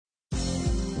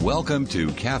Welcome to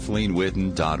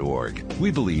KathleenWitten.org.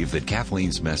 We believe that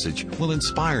Kathleen's message will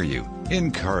inspire you,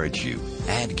 encourage you,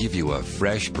 and give you a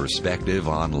fresh perspective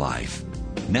on life.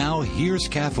 Now, here's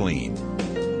Kathleen.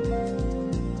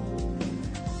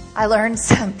 I learned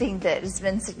something that has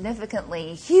been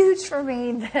significantly huge for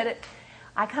me that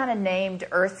I kind of named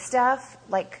earth stuff,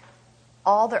 like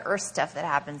all the earth stuff that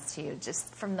happens to you,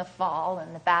 just from the fall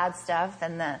and the bad stuff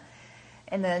and the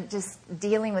just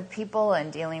dealing with people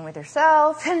and dealing with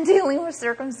yourself and dealing with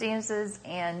circumstances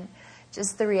and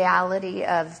just the reality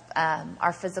of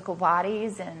our physical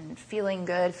bodies and feeling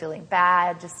good, feeling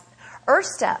bad, just earth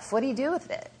stuff. What do you do with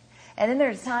it? And then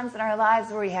there's times in our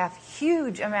lives where we have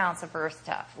huge amounts of earth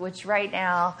stuff, which right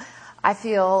now I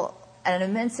feel an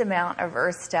immense amount of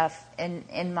earth stuff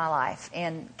in my life,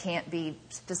 and can't be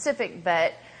specific,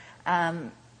 but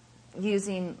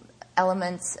using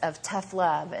elements of tough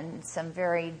love and some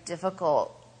very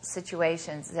difficult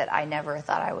situations that I never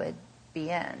thought I would be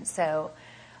in. So,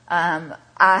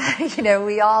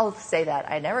 we all say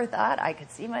that. I never thought I could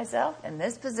see myself in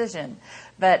this position.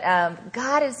 But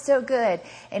God is so good.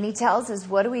 And He tells us,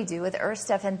 what do we do with earth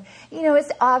stuff? And,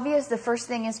 it's obvious the first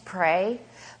thing is pray.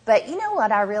 But you know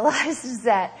what I realized is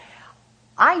that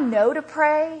I know to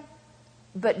pray,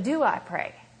 but do I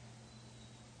pray?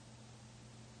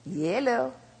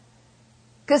 Yellow.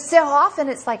 Because so often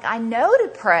it's like, I know to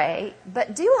pray,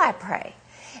 but do I pray?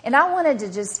 And I wanted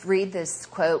to just read this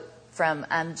quote from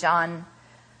John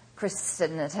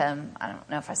Chrysostom. I don't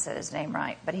know if I said his name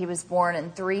right, but he was born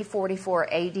in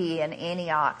 344 AD in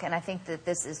Antioch. And I think that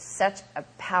this is such a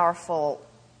powerful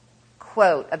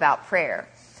quote about prayer.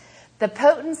 The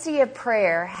potency of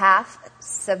prayer hath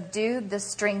subdued the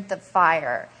strength of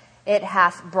fire. It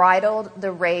hath bridled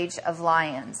the rage of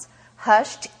lions,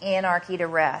 hushed anarchy to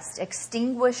rest,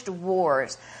 extinguished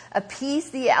wars,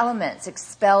 appeased the elements,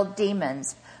 expelled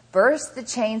demons, burst the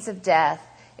chains of death,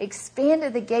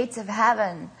 expanded the gates of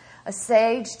heaven,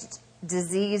 assuaged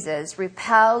diseases,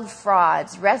 repelled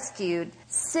frauds, rescued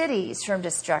cities from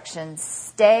destruction,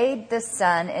 stayed the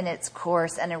sun in its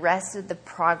course, and arrested the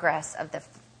progress of the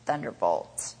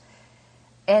thunderbolts.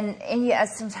 And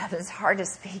yes, sometimes it's hard to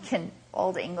speak in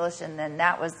Old English, and then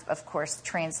that was, of course,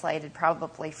 translated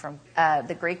probably from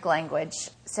the Greek language.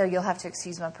 So you'll have to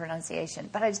excuse my pronunciation.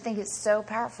 But I just think it's so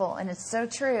powerful, and it's so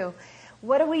true.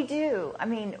 What do we do? I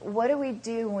mean, what do we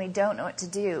do when we don't know what to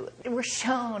do? We're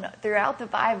shown throughout the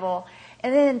Bible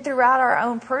and then throughout our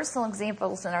own personal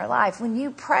examples in our life. When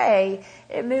you pray,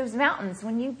 it moves mountains.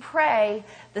 When you pray,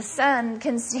 the sun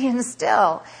can stand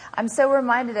still. I'm so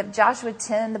reminded of Joshua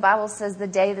 10. The Bible says the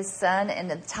day the sun and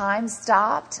the time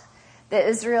stopped, the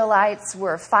Israelites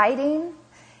were fighting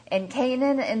in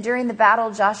Canaan, and during the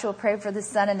battle, Joshua prayed for the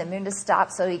sun and the moon to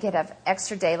stop so he could have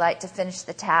extra daylight to finish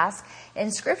the task.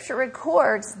 And Scripture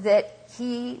records that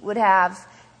he would have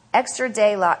extra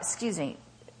daylight,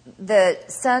 the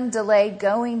sun delayed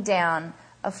going down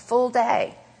a full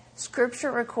day.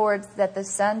 Scripture records that the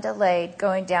sun delayed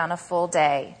going down a full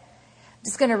day. I'm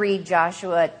just going to read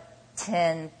Joshua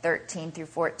 10:13 through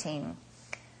 14.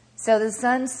 So the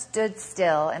sun stood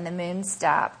still and the moon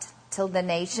stopped, till the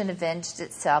nation avenged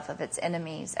itself of its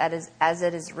enemies, as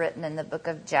it is written in the book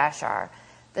of Jashar.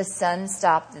 The sun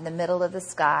stopped in the middle of the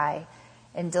sky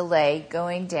and delayed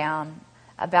going down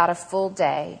about a full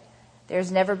day.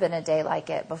 There's never been a day like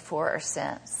it before or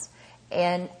since.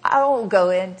 And I won't go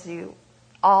into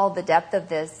all the depth of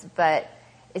this, but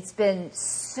it's been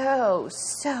so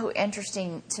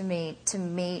interesting to me to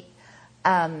meet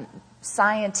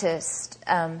scientists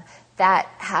that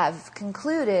have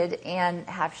concluded and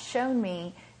have shown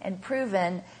me and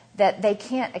proven that they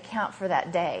can't account for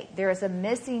that day. There is a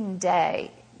missing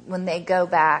day when they go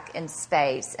back in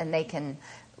space and they can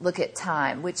look at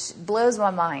time, which blows my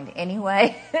mind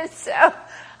anyway. So,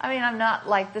 I'm not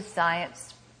like the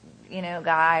science,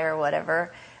 guy or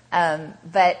whatever.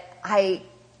 But I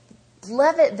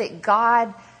love it that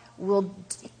God will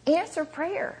answer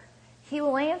prayer. He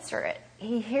will answer it.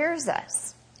 He hears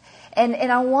us. And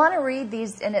I want to read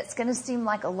these, and it's going to seem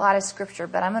like a lot of scripture,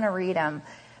 but I'm going to read them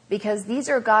because these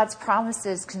are God's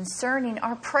promises concerning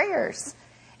our prayers.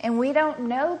 And we don't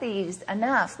know these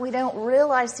enough. We don't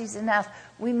realize these enough.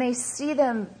 We may see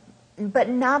them, but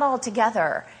not all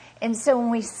together. And so when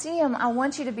we see them, I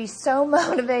want you to be so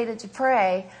motivated to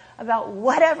pray about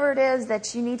whatever it is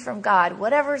that you need from God,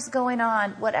 whatever's going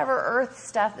on, whatever earth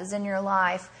stuff is in your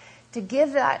life, to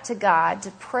give that to God,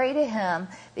 to pray to Him,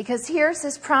 because here's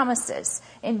His promises.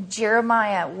 In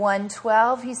Jeremiah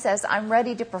 1:12, He says, I'm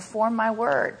ready to perform my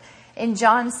word. In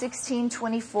John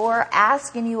 16:24,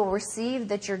 ask and you will receive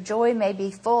that your joy may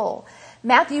be full.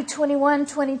 Matthew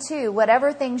 21:22,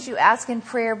 whatever things you ask in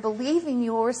prayer, believing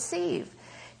you will receive.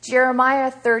 Jeremiah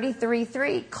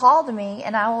 33:3, call to me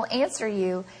and I will answer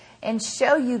you and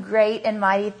show you great and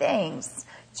mighty things.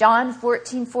 John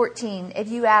 14:14, if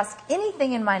you ask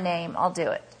anything in my name, I'll do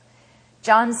it.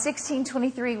 John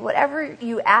 16:23, whatever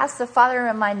you ask the Father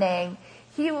in my name,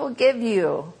 he will give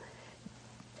you.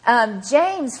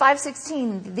 James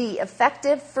 5:16, the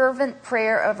effective, fervent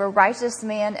prayer of a righteous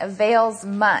man avails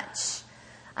much.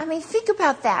 I mean, think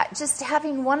about that. Just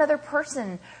having one other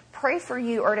person pray for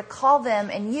you, or to call them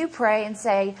and you pray and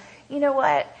say, you know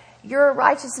what? You're a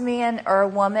righteous man or a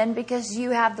woman because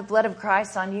you have the blood of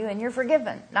Christ on you and you're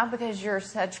forgiven. Not because you're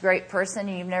such a great person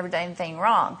and you've never done anything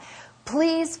wrong.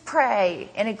 Please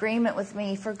pray in agreement with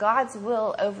me for God's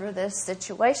will over this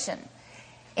situation.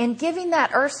 And giving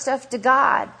that earth stuff to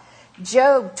God.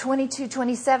 Job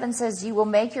 22:27 says, you will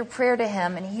make your prayer to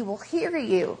him and he will hear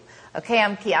you. Okay,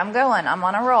 I'm going. I'm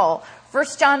on a roll. 1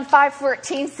 John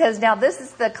 5:14 says, now this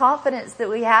is the confidence that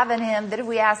we have in him, that if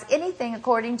we ask anything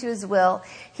according to his will,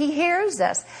 he hears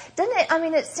us. Doesn't it? I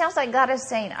mean, it sounds like God is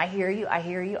saying, I hear you, I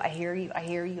hear you, I hear you, I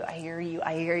hear you, I hear you,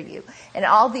 I hear you. And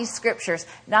all these scriptures,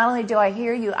 not only do I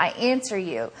hear you, I answer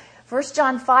you. 1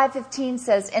 John 5:15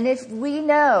 says, and if we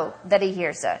know that he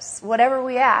hears us, whatever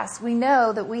we ask, we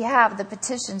know that we have the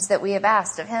petitions that we have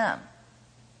asked of him.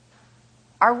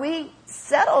 Are we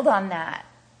settled on that?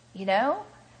 You know?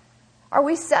 Are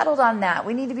we settled on that?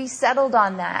 We need to be settled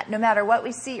on that, no matter what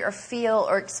we see or feel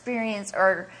or experience.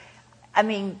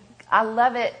 I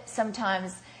love it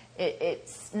sometimes.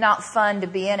 It's not fun to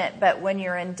be in it, but when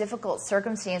you're in difficult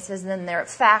circumstances, then their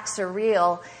facts are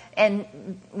real.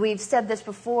 And we've said this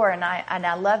before, and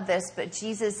I love this, but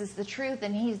Jesus is the truth,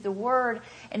 and he's the Word,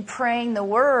 and praying the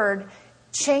Word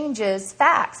changes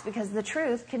facts, because the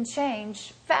truth can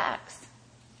change facts.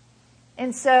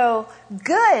 And so,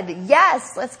 good.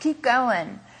 Yes, let's keep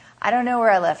going. I don't know where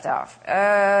I left off.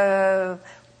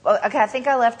 Okay, I think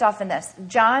I left off in this.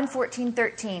 John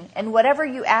 14:13. And whatever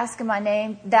you ask in my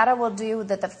name, that I will do,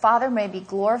 that the Father may be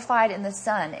glorified in the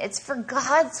Son. It's for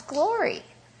God's glory.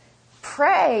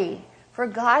 Pray for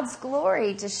God's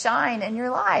glory to shine in your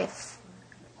life.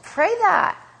 Pray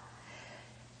that.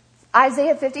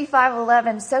 Isaiah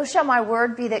 55:11, so shall my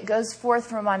word be that goes forth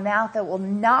from my mouth, that will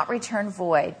not return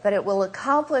void, but it will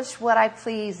accomplish what I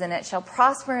please, and it shall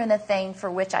prosper in the thing for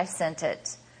which I sent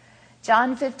it.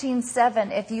 John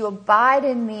 15:7, if you abide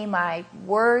in me, my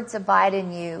words abide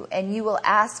in you, and you will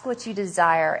ask what you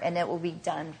desire, and it will be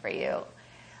done for you.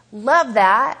 Love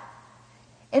that.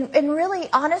 And really,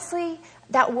 honestly,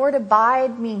 that word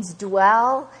abide means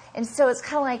dwell. And so it's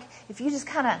kind of like, if you just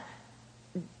kind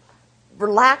of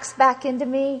relax back into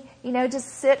me, just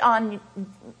sit on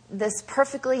this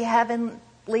perfectly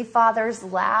heavenly Father's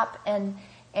lap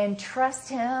and trust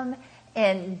him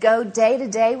and go day to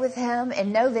day with him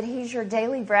and know that he's your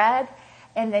daily bread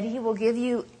and that he will give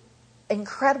you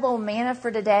incredible manna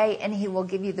for today, and he will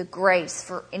give you the grace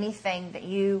for anything that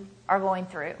you are going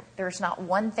through. There's not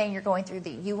one thing you're going through that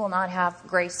you will not have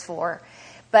grace for.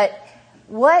 But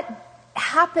what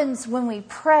happens when we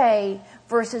pray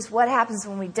versus what happens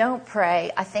when we don't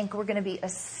pray, I think we're going to be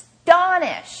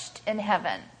astonished in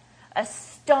heaven.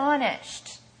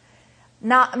 Astonished.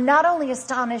 Not only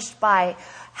astonished by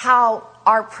how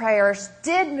our prayers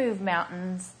did move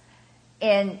mountains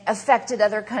and affected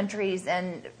other countries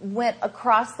and went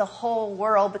across the whole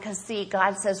world, because see,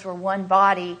 God says we're one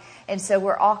body, and so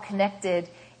we're all connected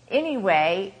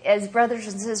anyway as brothers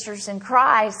and sisters in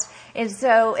Christ. And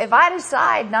so if I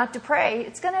decide not to pray,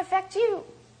 it's going to affect you.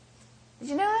 Did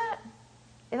you know that?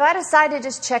 If I decide to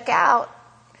just check out,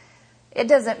 it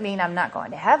doesn't mean I'm not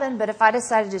going to heaven, but if I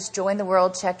decide to just join the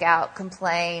world, check out,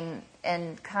 complain,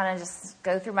 and kind of just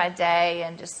go through my day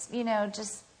and just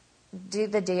do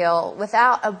the deal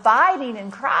without abiding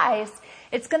in Christ,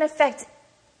 it's going to affect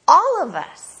all of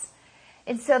us.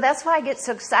 And so that's why I get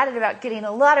so excited about getting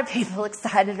a lot of people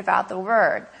excited about the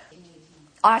Word.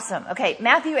 Awesome. Okay,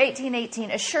 Matthew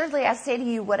 18:18. Assuredly, I say to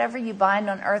you, whatever you bind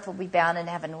on earth will be bound in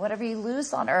heaven. Whatever you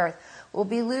loose on earth will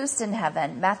be loosed in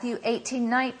heaven. Matthew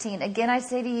 18:19. Again, I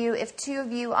say to you, if two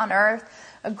of you on earth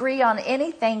agree on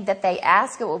anything that they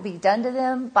ask, it will be done to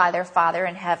them by their Father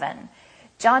in heaven.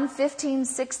 John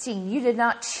 15:16. You did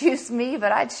not choose me,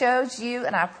 but I chose you,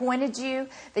 and I appointed you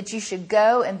that you should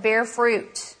go and bear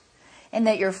fruit, and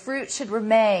that your fruit should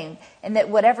remain, and that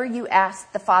whatever you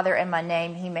ask the Father in my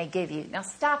name, he may give you. Now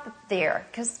stop there,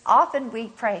 because often we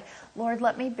pray, Lord,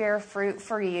 let me bear fruit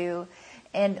for you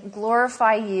and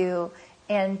glorify you,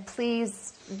 and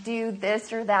please do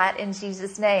this or that in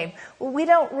Jesus' name. Well, we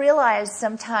don't realize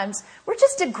sometimes we're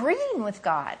just agreeing with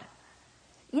God.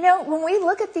 You know, when we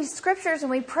look at these scriptures and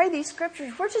we pray these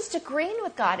scriptures, we're just agreeing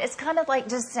with God. It's kind of like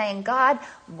just saying, God,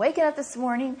 I'm waking up this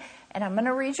morning and I'm going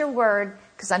to read your word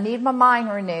because I need my mind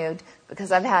renewed,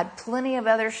 because I've had plenty of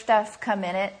other stuff come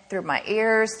in it through my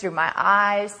ears, through my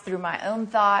eyes, through my own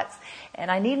thoughts,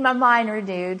 and I need my mind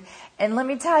renewed. And let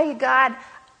me tell you, God,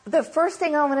 the first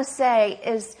thing I want to say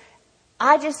is,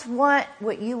 I just want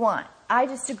what you want. I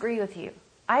just agree with you.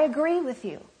 I agree with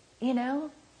you, you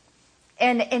know?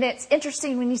 And it's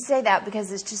interesting when you say that,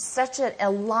 because it's just such an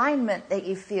alignment that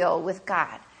you feel with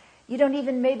God. You don't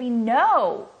even maybe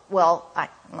know. Well, let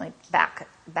me back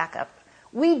up.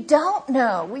 We don't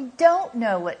know. We don't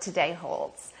know what today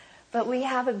holds. But we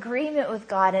have agreement with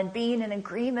God, and being in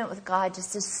agreement with God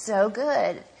just is so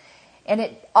good. And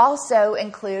it also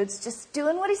includes just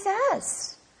doing what he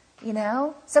says. You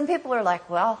know, some people are like,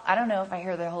 well, I don't know if I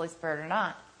hear the Holy Spirit or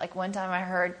not. Like one time I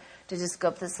heard to just go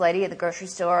up to this lady at the grocery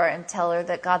store and tell her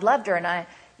that God loved her. And I,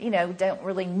 don't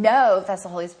really know if that's the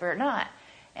Holy Spirit or not.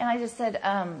 And I just said,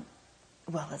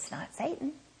 well, it's not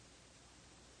Satan.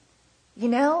 You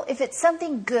know, if it's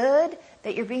something good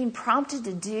that you're being prompted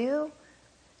to do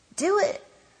it.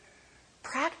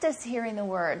 Practice hearing the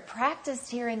word. Practice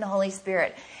hearing the Holy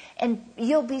Spirit. And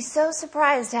you'll be so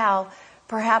surprised how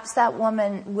perhaps that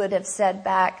woman would have said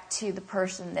back to the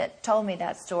person that told me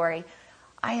that story,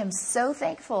 I am so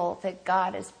thankful that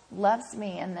God loves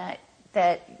me, and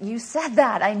that you said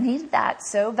that. I need that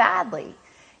so badly.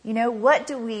 You know, what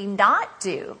do we not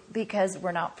do because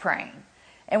we're not praying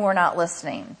and we're not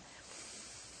listening?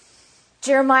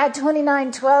 Jeremiah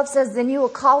 29:12 says, then you will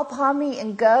call upon me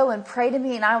and go and pray to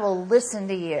me, and I will listen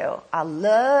to you. I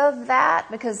love that,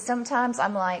 because sometimes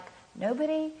I'm like,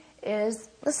 nobody is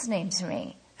listening to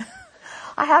me.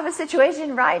 I have a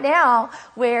situation right now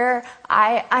where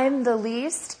I'm the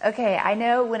least. Okay, I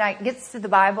know when I get to the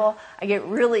Bible, I get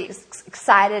really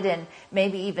excited and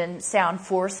maybe even sound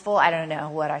forceful. I don't know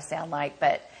what I sound like,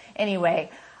 but anyway,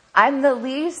 I'm the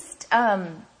least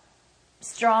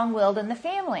strong-willed in the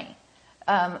family.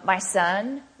 My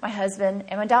son, my husband,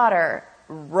 and my daughter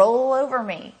roll over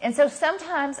me. And so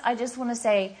sometimes I just want to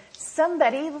say,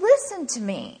 somebody listen to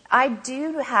me. I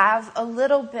do have a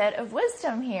little bit of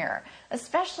wisdom here,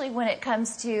 especially when it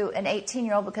comes to an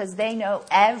 18-year-old, because they know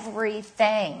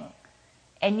everything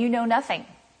and you know nothing.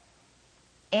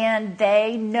 And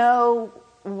they know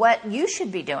what you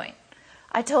should be doing.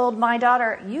 I told my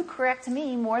daughter, you correct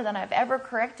me more than I've ever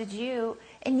corrected you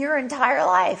in your entire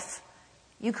life.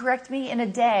 You correct me in a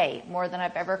day more than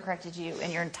I've ever corrected you in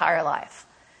your entire life.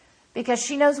 Because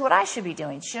she knows what I should be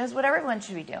doing. She knows what everyone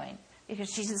should be doing. Because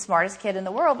she's the smartest kid in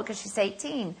the world, because she's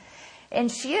 18.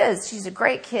 And she is. She's a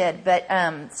great kid. But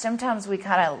sometimes we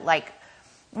kind of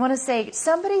want to say,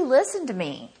 somebody listen to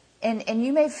me. And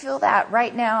you may feel that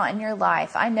right now in your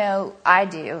life. I know I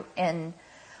do. And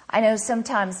I know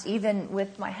sometimes even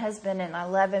with my husband, and I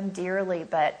love him dearly,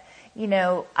 but,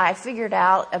 I figured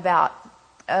out about,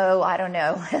 I don't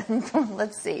know.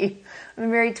 Let's see. I've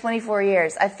been married 24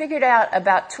 years. I figured out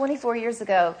about 24 years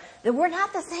ago that we're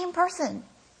not the same person.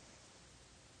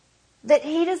 That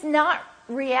he does not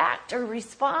react or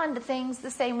respond to things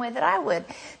the same way that I would.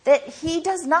 That he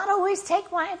does not always take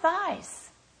my advice.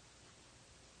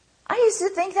 I used to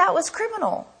think that was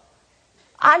criminal.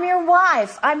 I'm your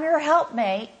wife. I'm your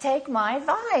helpmate. Take my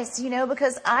advice,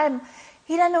 because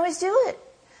he doesn't always do it.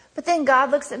 But then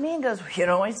God looks at me and goes, well, you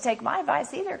don't always take my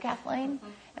advice either, Kathleen.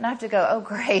 And I have to go, oh,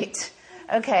 great.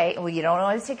 Okay, well, you don't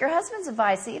always take your husband's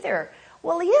advice either.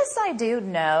 Well, yes, I do.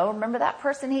 No. Remember that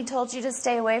person he told you to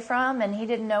stay away from and he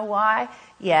didn't know why?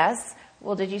 Yes.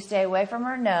 Well, did you stay away from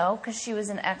her? No, because she was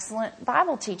an excellent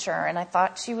Bible teacher and I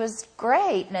thought she was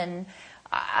great. And,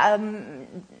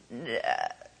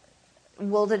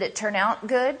 well, did it turn out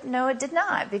good? No, it did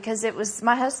not, because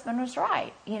my husband was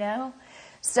right,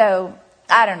 So,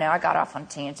 I don't know. I got off on a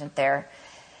tangent there.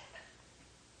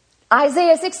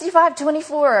 Isaiah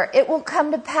 65:24. It will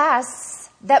come to pass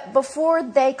that before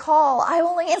they call, I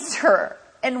will answer.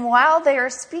 And while they are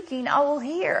speaking, I will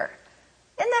hear.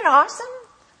 Isn't that awesome?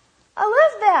 I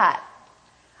love that.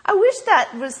 I wish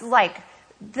that was like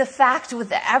the fact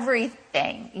with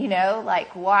everything,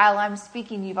 like while I'm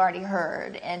speaking, you've already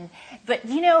heard. But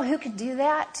who can do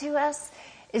that to us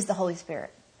is the Holy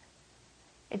Spirit.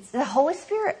 It's the Holy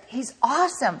Spirit. He's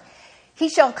awesome. He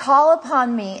shall call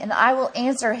upon me and I will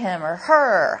answer him or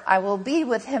her. I will be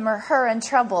with him or her in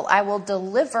trouble. I will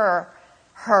deliver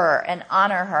her and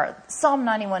honor her. Psalm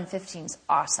 91:15 is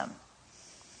awesome.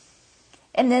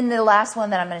 And then the last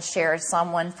one that I'm going to share is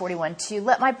Psalm 141:2.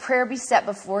 Let my prayer be set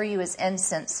before you as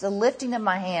incense, the lifting of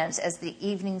my hands as the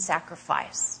evening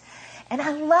sacrifice. And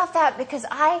I love that because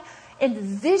I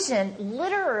envision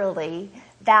literally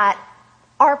that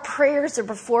our prayers are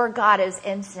before God as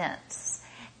incense.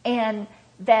 And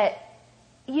that,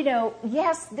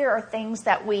 yes, there are things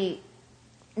that we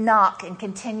knock and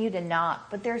continue to knock,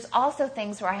 but there's also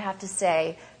things where I have to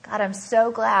say, God, I'm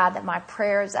so glad that my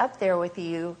prayer is up there with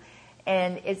you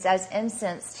and it's as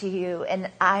incense to you. And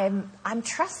I'm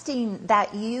trusting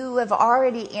that you have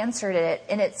already answered it,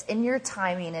 and it's in your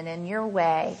timing and in your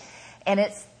way, and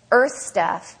it's earth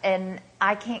stuff and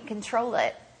I can't control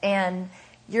it. And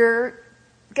you're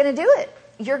going to do it.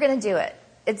 You're going to do it.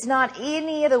 It's not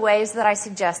any of the ways that I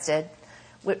suggested,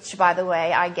 which, by the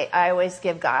way, I always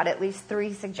give God at least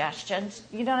 3 suggestions.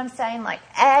 You know what I'm saying? Like,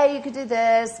 A, you could do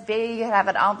this. B, you could have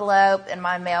an envelope in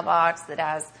my mailbox that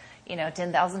has,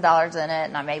 $10,000 in it,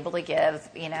 and I'm able to give,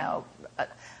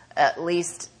 at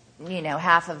least,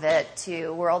 half of it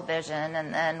to World Vision,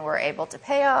 and then we're able to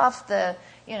pay off the,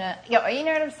 you know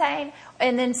what I'm saying?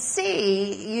 And then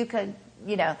C, you could,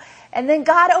 and then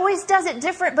God always does it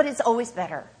different, but it's always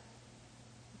better.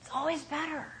 It's always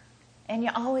better. And you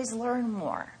always learn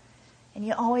more. And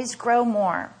you always grow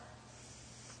more.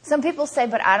 Some people say,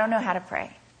 but I don't know how to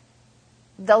pray.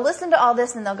 They'll listen to all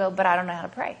this and they'll go, but I don't know how to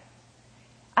pray.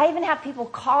 I even have people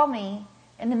call me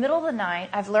in the middle of the night.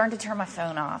 I've learned to turn my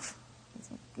phone off.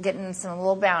 Getting some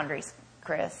little boundaries,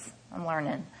 Chris. I'm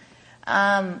learning.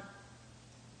 And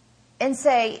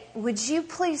say, would you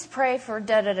please pray for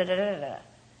da-da-da-da-da-da?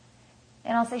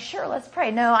 And I'll say, sure, let's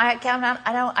pray. No, I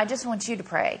don't. I just want you to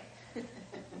pray.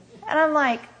 And I'm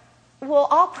like, well,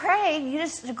 I'll pray. You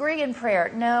just agree in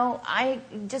prayer. No, I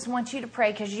just want you to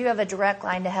pray because you have a direct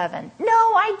line to heaven. No,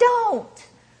 I don't.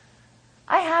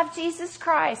 I have Jesus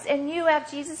Christ, and you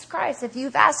have Jesus Christ. If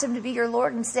you've asked him to be your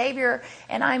Lord and Savior,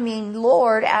 and I mean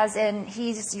Lord as in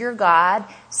he's your God,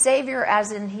 Savior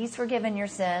as in he's forgiven your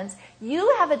sins,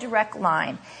 you have a direct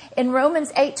line. In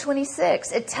Romans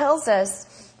 8:26, it tells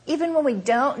us, even when we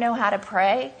don't know how to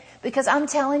pray, because I'm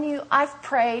telling you, I've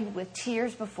prayed with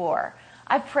tears before.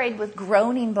 I've prayed with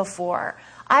groaning before.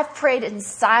 I've prayed in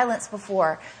silence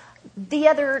before. The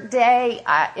other day,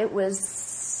 it was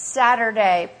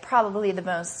Saturday, probably the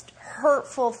most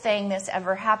hurtful thing that's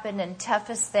ever happened and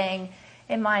toughest thing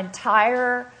in my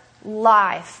entire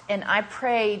life. And I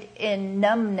prayed in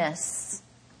numbness.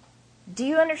 Do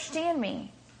you understand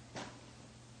me?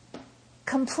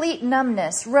 Complete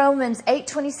numbness. Romans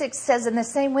 8:26 says, in the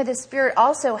same way the Spirit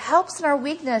also helps in our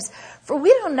weakness, for we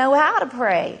don't know how to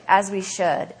pray as we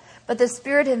should. But the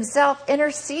Spirit himself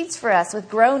intercedes for us with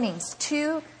groanings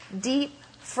too deep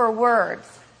for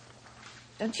words.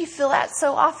 Don't you feel that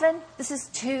so often? This is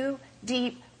too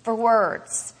deep for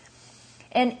words.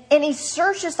 And he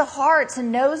searches the hearts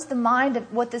and knows the mind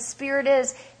of what the Spirit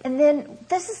is. And then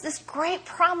this is this great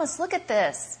promise. Look at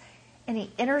this. And he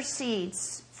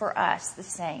intercedes for us, the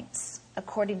saints,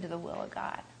 according to the will of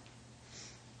God.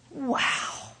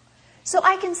 Wow. So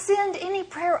I can send any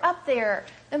prayer up there,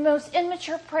 the most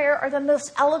immature prayer or the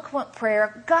most eloquent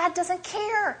prayer. God doesn't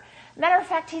care. Matter of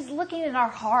fact, he's looking in our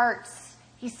hearts.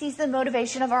 He sees the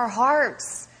motivation of our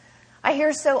hearts. I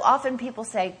hear so often people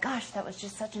say, gosh, that was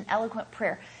just such an eloquent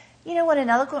prayer. You know what an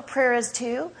eloquent prayer is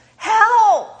too?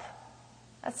 Help!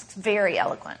 That's very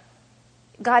eloquent.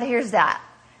 God hears that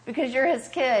because you're his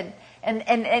kid. And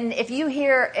if you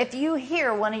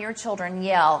hear one of your children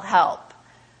yell, help,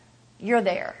 you're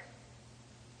there.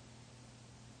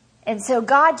 And so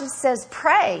God just says,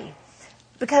 pray.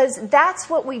 Because that's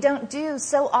what we don't do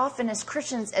so often as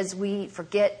Christians, as we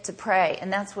forget to pray.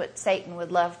 And that's what Satan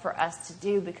would love for us to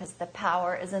do, because the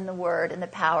power is in the word and the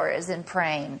power is in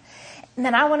praying. And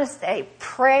then I want to say,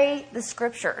 pray the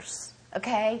scriptures.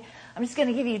 Okay? I'm just going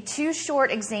to give you 2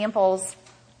 short examples.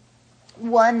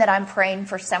 One that I'm praying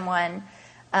for someone.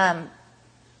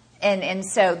 And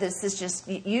so this is just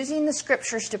using the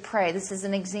scriptures to pray. This is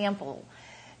an example.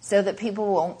 So that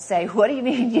people won't say, what do you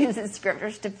mean use the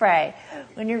scriptures to pray?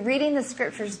 When you're reading the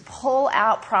scriptures, pull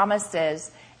out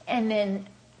promises and then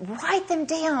write them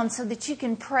down so that you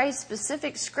can pray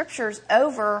specific scriptures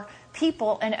over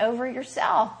people and over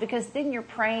yourself. Because then you're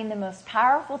praying the most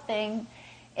powerful thing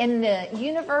in the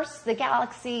universe, the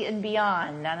galaxy, and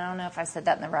beyond. I don't know if I said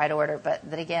that in the right order, but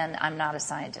then again, I'm not a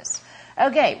scientist.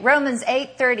 Okay, Romans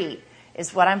 8:30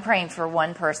 is what I'm praying for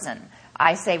one person.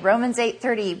 I say, Romans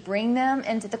 8:30, bring them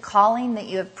into the calling that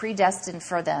you have predestined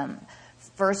for them.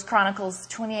 1 Chronicles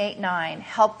 28:9,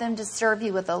 help them to serve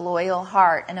you with a loyal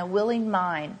heart and a willing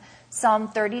mind. Psalm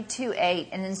 32:8,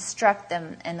 and instruct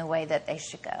them in the way that they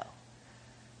should go.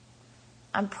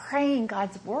 I'm praying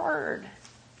God's word.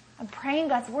 I'm praying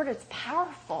God's word. It's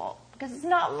powerful because it's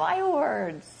not my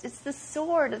words. It's the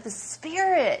sword of the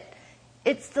Spirit.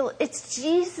 It's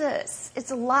Jesus.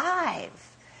 It's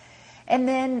alive. And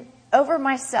then over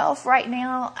myself right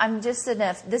now. I'm just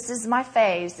enough. This is my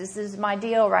phase. This is my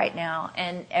deal right now.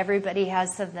 And everybody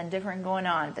has something different going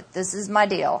on, but this is my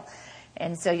deal.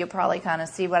 And so you'll probably kind of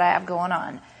see what I have going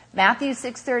on. Matthew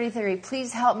 6:33,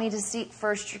 please help me to seek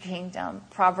first your kingdom.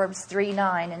 Proverbs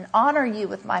 3:9, and honor you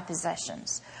with my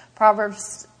possessions.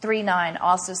 Proverbs 3:9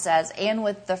 also says, and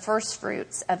with the first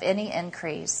fruits of any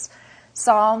increase.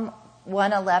 Psalm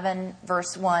 111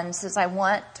 verse 1 says, I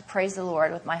want to praise the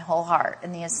Lord with my whole heart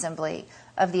in the assembly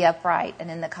of the upright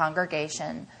and in the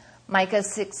congregation. Micah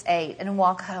 6:8, and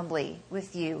walk humbly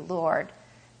with you, Lord,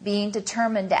 being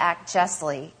determined to act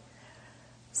justly.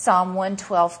 Psalm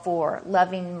 112:4,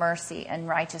 loving mercy and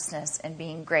righteousness and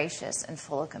being gracious and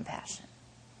full of compassion.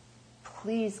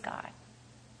 Please, God,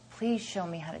 please show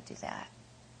me how to do that.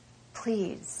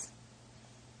 Please.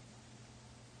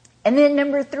 And then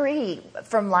number 3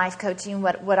 from life coaching,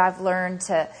 what I've learned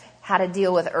to how to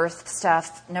deal with earth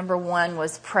stuff. Number 1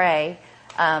 was pray.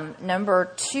 Number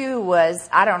 2 was,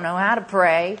 I don't know how to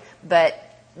pray, but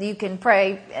you can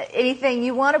pray anything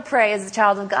you want to pray as a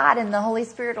child of God, and the Holy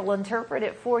Spirit will interpret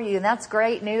it for you. And that's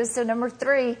great news. So number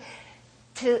 3,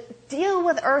 to deal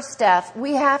with earth stuff,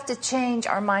 we have to change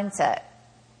our mindset.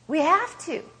 We have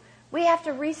to. We have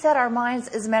to reset our minds.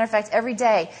 As a matter of fact, every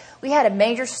day. We had a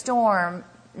major storm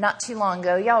not too long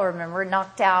ago. Y'all remember,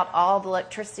 knocked out all the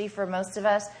electricity for most of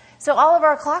us. So all of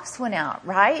our clocks went out,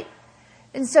 right?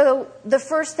 And so the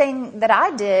first thing that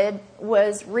I did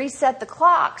was reset the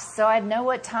clocks so I'd know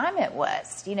what time it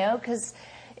was, because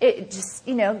it just,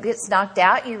 gets knocked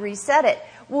out, you reset it.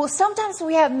 Well, sometimes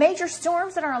we have major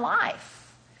storms in our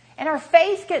life and our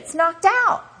faith gets knocked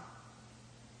out.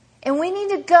 And we need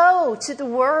to go to the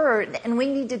Word, and we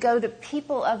need to go to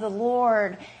people of the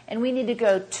Lord, and we need to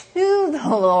go to the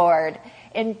Lord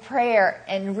in prayer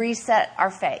and reset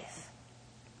our faith.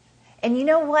 And you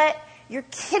know what? You're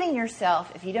kidding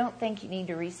yourself if you don't think you need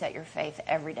to reset your faith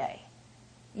every day.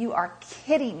 You are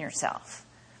kidding yourself,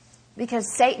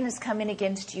 because Satan is coming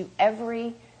against you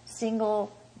every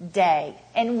single day.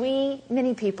 And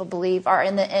many people believe, are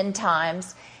in the end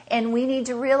times, and we need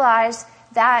to realize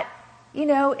that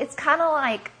it's kind of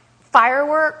like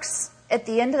fireworks. At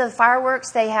the end of the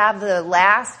fireworks, they have the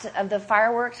last of the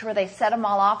fireworks where they set them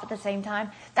all off at the same time.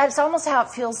 That's almost how it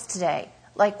feels today.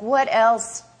 Like, what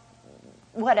else?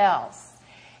 What else?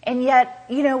 And yet,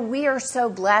 we are so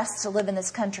blessed to live in this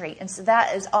country. And so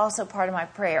that is also part of my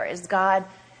prayer is, God,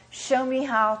 show me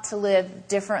how to live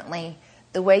differently,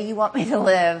 the way you want me to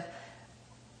live.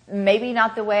 Maybe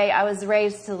not the way I was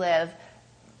raised to live.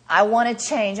 I want to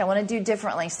change. I want to do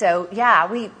differently. So yeah,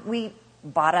 we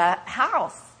bought a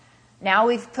house. Now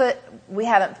we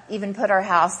haven't even put our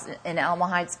house in Alma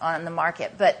Heights on the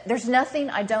market, but there's nothing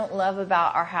I don't love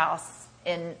about our house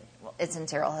it's in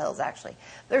Terrell Hills actually.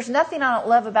 There's nothing I don't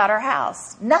love about our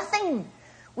house. Nothing.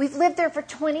 We've lived there for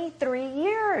 23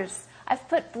 years. I've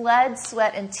put blood,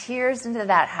 sweat, and tears into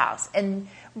that house and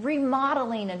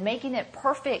remodeling and making it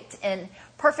perfect and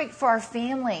perfect for our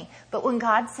family. But when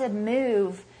God said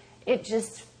move, it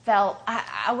just felt,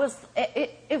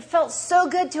 it felt so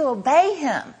good to obey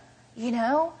him,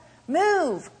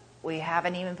 move. We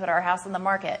haven't even put our house on the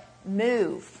market.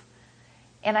 Move.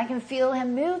 And I can feel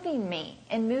him moving me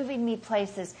and moving me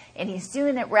places. And he's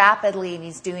doing it rapidly, and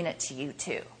he's doing it to you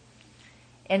too.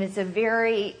 And it's a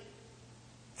very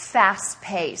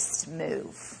fast-paced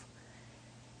move.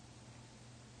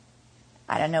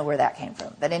 I don't know where that came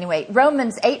from. But anyway,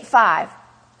 Romans 8:5.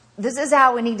 This is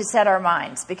how we need to set our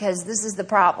minds, because this is the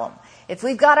problem. If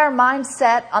we've got our mind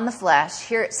set on the flesh,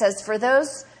 here it says, for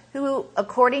those who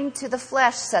according to the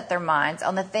flesh set their minds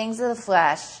on the things of the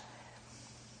flesh,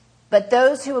 but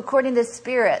those who according to the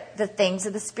Spirit, the things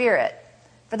of the Spirit.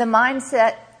 For the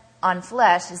mindset on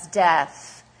flesh is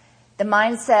death. The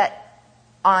mindset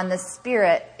on the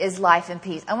Spirit is life and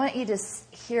peace. I want you to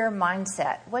hear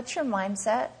mindset. What's your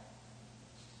mindset?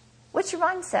 What's your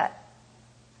mindset?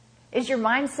 Is your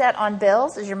mindset on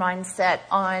bills? Is your mindset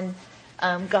on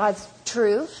God's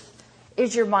truth?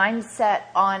 Is your mindset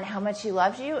on how much he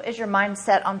loves you? Is your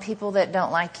mindset on people that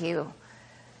don't like you?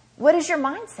 What is your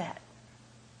mindset?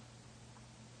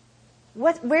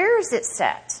 Where is it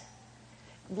set?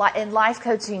 In life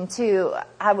coaching too,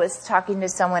 I was talking to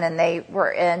someone and they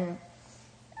were in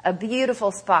a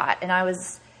beautiful spot, and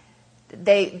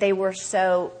they were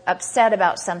so upset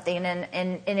about something,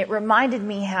 and it reminded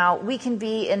me how we can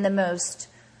be in the most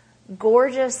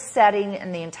gorgeous setting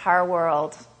in the entire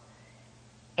world,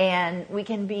 and we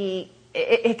can be,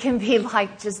 it can be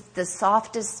like just the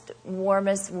softest,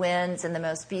 warmest winds and the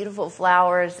most beautiful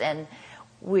flowers, and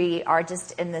we are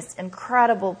just in this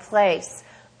incredible place.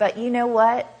 But you know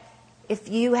what? if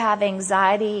you have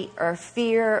anxiety or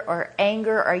fear or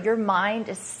anger, or your mind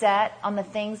is set on the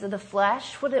things of the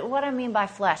flesh. What I mean by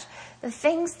flesh, the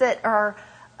things that are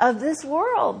of this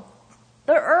world,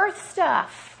 the earth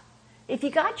stuff. If you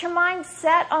got your mind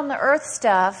set on the earth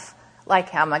stuff, like,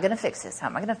 how am I going to fix this? How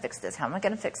am I going to fix this? How am I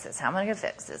going to fix this? How am I going to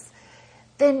fix this?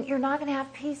 Then you're not going to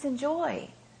have peace and joy.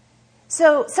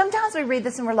 So sometimes we read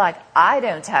this and we're like, I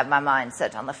don't have my mind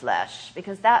set on the flesh,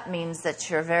 because that means that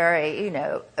you're very,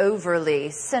 overly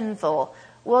sinful.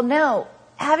 Well, no,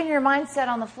 having your mind set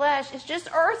on the flesh is just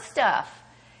earth stuff.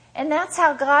 And that's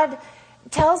how God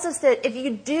tells us that if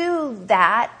you do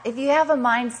that, if you have a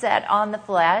mindset on the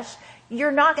flesh,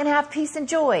 you're not going to have peace and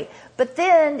joy. But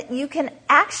then you can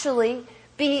actually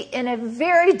be in a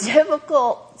very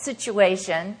difficult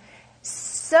situation,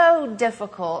 so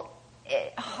difficult,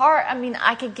 hard. I mean,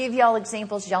 I could give y'all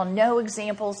examples. Y'all know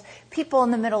examples. People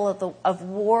in the middle of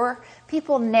war.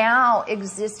 People now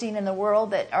existing in the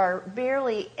world that are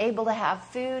barely able to have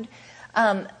food.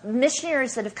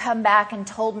 Missionaries that have come back and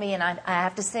told me, and I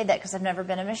have to say that because I've never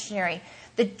been a missionary,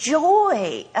 the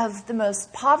joy of the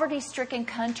most poverty-stricken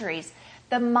countries,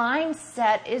 the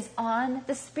mindset is on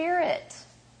the Spirit.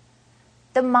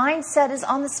 The mindset is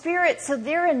on the Spirit. So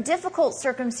they're in difficult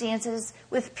circumstances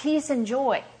with peace and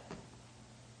joy.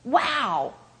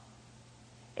 Wow.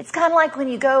 It's kind of like when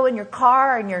you go in your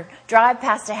car and you drive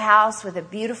past a house with a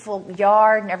beautiful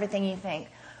yard and everything, you think,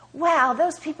 wow,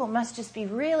 those people must just be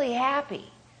really happy.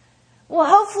 Well,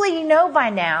 hopefully you know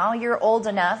by now, you're old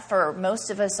enough, or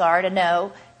most of us are, to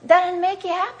know that doesn't make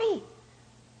you happy.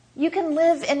 You can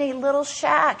live in a little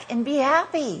shack and be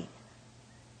happy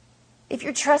if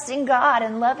you're trusting God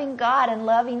and loving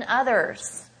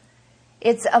others.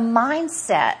 It's a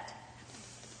mindset.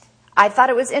 I thought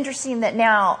it was interesting that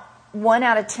now 1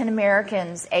 out of 10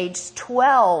 Americans aged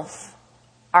 12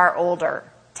 or older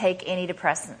take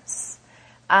antidepressants.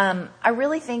 I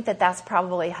really think that that's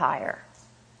probably higher.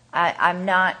 I'm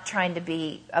not trying to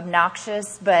be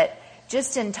obnoxious, but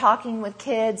just in talking with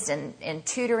kids and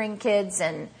tutoring kids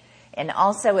and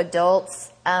also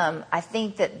adults, I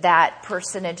think that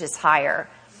percentage is higher.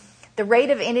 The rate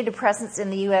of antidepressants in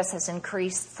the U.S. has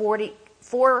increased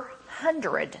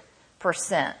 400%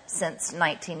 since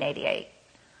 1988.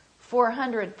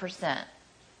 400%.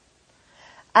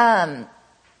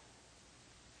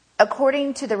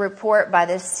 According to the report by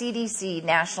the CDC,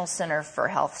 National Center for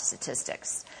Health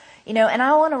Statistics. And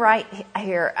I want to write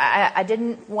here, I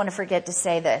didn't want to forget to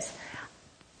say this.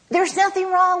 There's nothing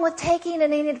wrong with taking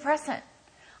an antidepressant.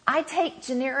 I take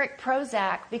generic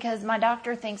Prozac because my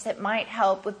doctor thinks it might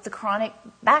help with the chronic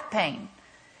back pain.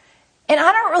 And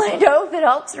I don't really know if it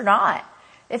helps or not.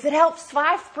 If it helps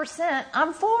 5%,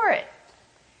 I'm for it.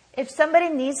 If somebody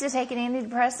needs to take an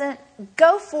antidepressant,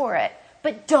 go for it.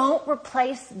 But don't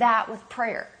replace that with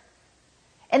prayer.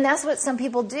 And that's what some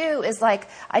people do, is like,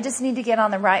 I just need to get on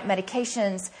the right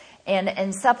medications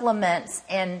and supplements,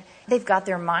 and they've got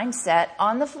their mindset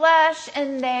on the flesh,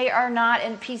 and they are not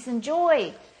in peace and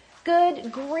joy.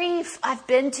 Good grief. I've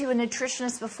been to a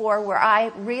nutritionist before where I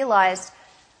realized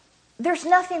there's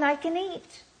nothing I can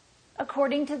eat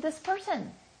according to this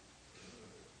person.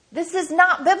 This is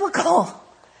not biblical.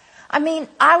 I mean,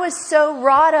 I was so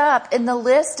wrought up in the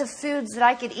list of foods that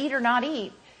I could eat or not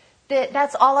eat that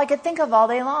that's all I could think of all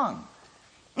day long.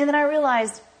 And then I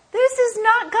realized, this is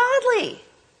not godly.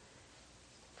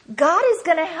 God is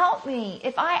going to help me.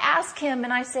 If I ask him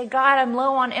and I say, God, I'm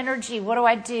low on energy,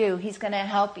 what do? He's going to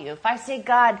help you. If I say,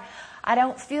 God, I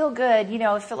don't feel good,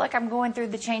 I feel like I'm going through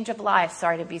the change of life.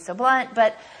 Sorry to be so blunt,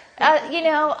 but,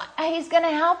 he's going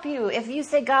to help you. If you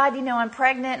say, God, I'm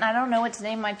pregnant and I don't know what to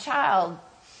name my child,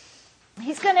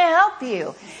 he's going to help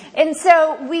you. And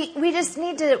so we just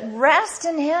need to rest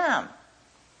in him.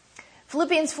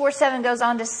 Philippians 4:7 goes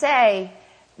on to say,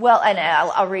 well, and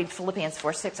I'll read Philippians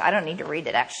 4:6. I don't need to read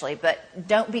it actually, but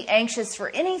don't be anxious for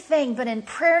anything, but in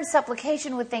prayer and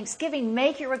supplication with thanksgiving,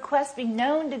 make your requests be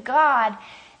known to God.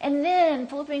 And then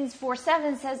Philippians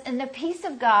 4:7 says, and the peace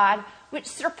of God, which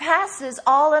surpasses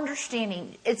all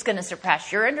understanding, it's going to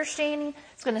surpass your understanding,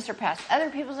 it's going to surpass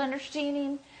other people's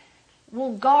understanding,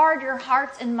 will guard your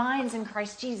hearts and minds in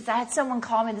Christ Jesus. I had someone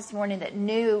call me this morning that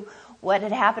knew what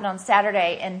had happened on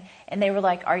Saturday, and they were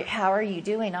like, how are you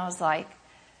doing? I was like,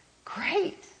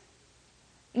 great.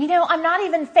 I'm not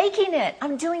even faking it.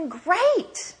 I'm doing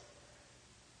great.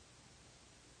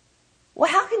 Well,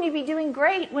 how can you be doing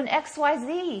great when X, Y,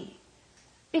 Z?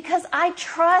 Because I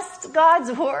trust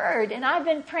God's word, and I've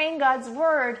been praying God's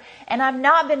word, and I've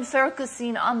not been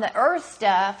focusing on the earth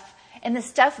stuff and the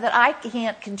stuff that I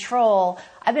can't control.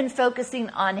 I've been focusing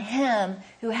on him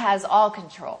who has all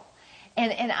control.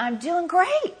 And I'm doing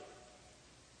great.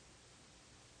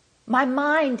 My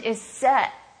mind is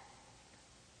set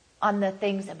on the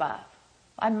things above.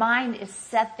 My mind is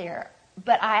set there,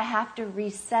 but I have to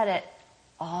reset it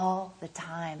all the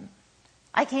time.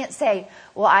 I can't say,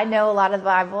 well, I know a lot of the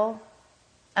Bible.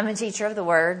 I'm a teacher of the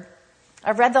Word.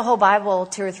 I've read the whole Bible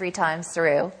 2 or 3 times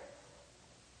through.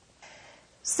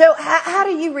 So how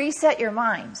do you reset your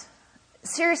mind?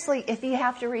 Seriously, if you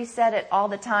have to reset it all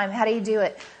the time, how do you do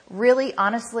it? Really,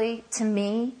 honestly, to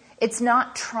me, it's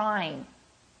not trying.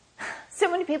 So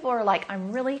many people are like,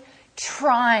 I'm really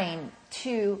trying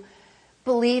to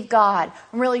believe God.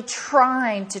 I'm really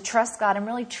trying to trust God. I'm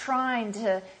really trying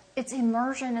to... It's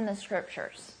immersion in the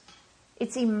Scriptures.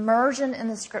 It's immersion in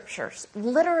the Scriptures.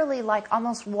 Literally like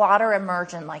almost water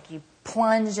immersion, like you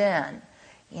plunge in,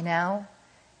 you know?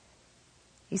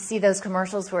 You see those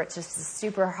commercials where it's just a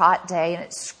super hot day and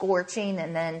it's scorching,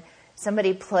 and then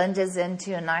somebody plunges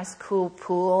into a nice cool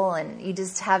pool, and you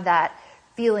just have that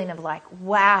feeling of like,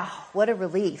 wow, what a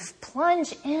relief.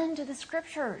 Plunge into the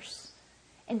Scriptures.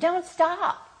 And don't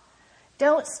stop.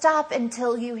 Don't stop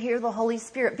until you hear the Holy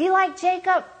Spirit. Be like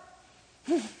Jacob.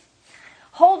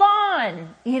 Hold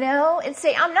on, you know, and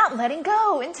say, I'm not letting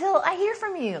go until I hear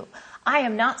from you. I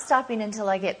am not stopping until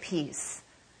I get peace.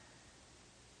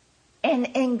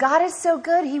 And God is so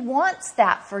good. He wants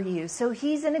that for you. So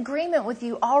He's in agreement with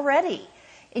you already.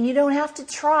 And you don't have to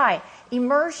try.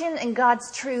 Immersion in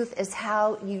God's truth is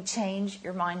how you change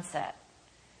your mindset.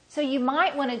 So you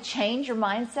might want to change your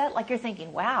mindset, like you're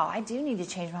thinking, wow, I do need to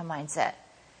change my mindset.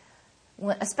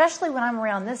 Especially when I'm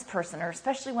around this person, or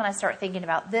especially when I start thinking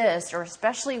about this, or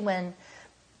especially when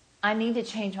I need to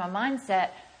change my mindset.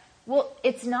 Well,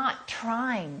 it's not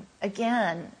trying.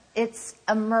 Again, it's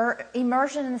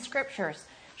immersion in the Scriptures.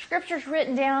 Scriptures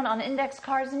written down on index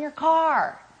cards in your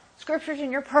car. Scriptures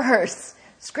in your purse.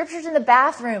 Scriptures in the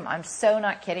bathroom. I'm so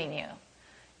not kidding you.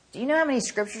 Do you know how many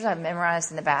scriptures I've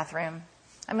memorized in the bathroom?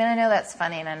 I mean, I know that's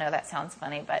funny, and I know that sounds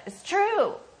funny, but it's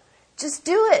true. Just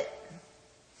do it.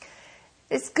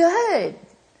 It's good.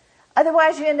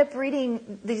 Otherwise, you end up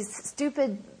reading these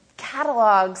stupid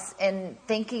catalogs and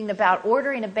thinking about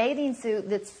ordering a bathing suit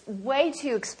that's way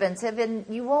too expensive and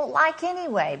you won't like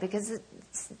anyway because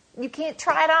you can't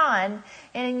try it on,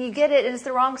 and you get it and it's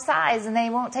the wrong size and they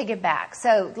won't take it back.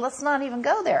 So let's not even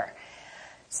go there.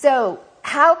 So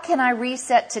how can I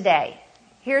reset today?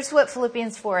 Here's what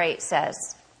Philippians 4:8 says.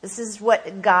 This is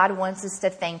what God wants us to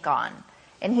think on.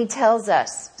 And He tells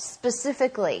us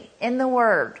specifically in the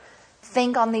Word,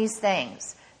 think on these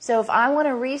things. So if I want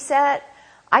to reset,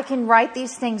 I can write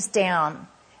these things down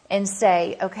and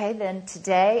say, okay, then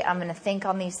today I'm going to think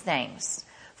on these things.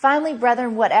 Finally,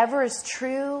 brethren, whatever is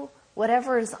true,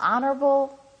 whatever is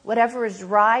honorable, whatever is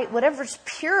right, whatever is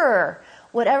pure,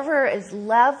 whatever is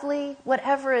lovely,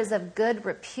 whatever is of good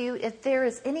repute, if there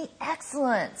is any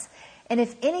excellence, and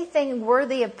if anything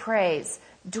worthy of praise,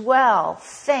 dwell,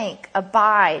 think,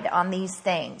 abide on these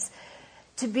things.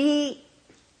 To be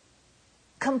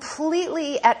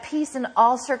completely at peace in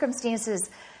all circumstances,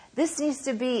 this needs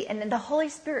to be, and the Holy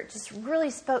Spirit just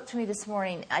really spoke to me this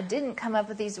morning. I didn't come up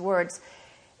with these words.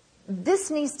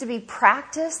 This needs to be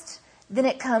practiced, then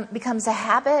it becomes a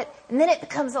habit, and then it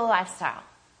becomes a lifestyle.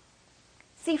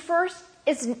 See, first,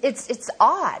 it's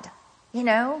odd, you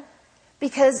know,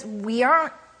 because we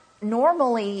aren't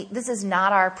normally, this is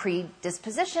not our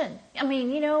predisposition. I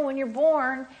mean, you know, when you're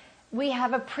born, we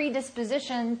have a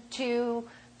predisposition to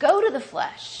go to the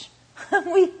flesh.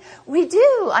 We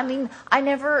do. I mean, I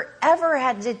never ever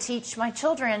had to teach my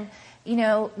children, you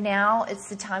know, now it's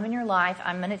the time in your life,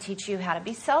 I'm going to teach you how to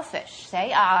be selfish.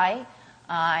 Say I,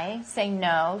 say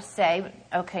no, say,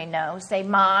 okay, no, say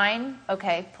mine,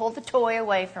 okay, pull the toy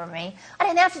away from me. I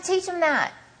didn't have to teach them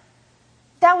that.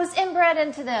 That was inbred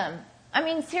into them. I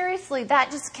mean, seriously,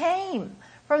 that just came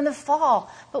from the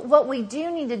fall. But what we do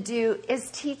need to do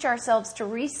is teach ourselves to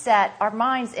reset our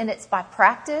minds, and it's by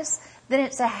practice, then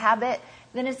it's a habit,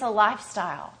 then it's a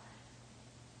lifestyle.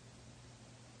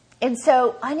 And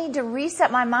so I need to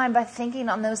reset my mind by thinking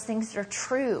on those things that are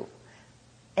true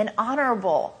and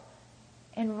honorable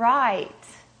and right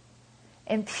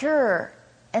and pure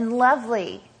and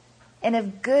lovely and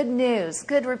of good news,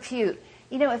 good repute.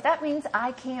 You know, if that means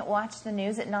I can't watch the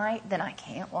news at night, then I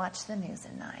can't watch the news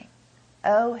at night.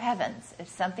 Oh, heavens, if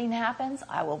something happens,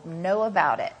 I will know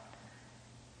about it.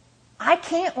 I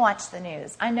can't watch the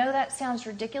news. I know that sounds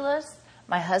ridiculous.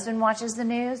 My husband watches the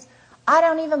news. I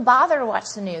don't even bother to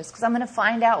watch the news because I'm going to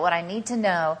find out what I need to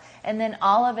know. And then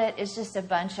all of it is just a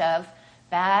bunch of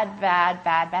bad, bad,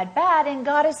 bad, bad, bad. And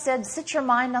God has said, set your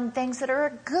mind on things that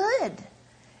are good.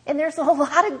 And there's a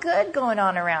lot of good going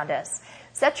on around us.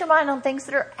 Set your mind on things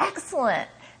that are excellent,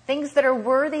 things that are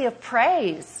worthy of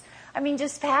praise. I mean,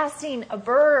 just passing a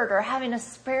bird or having a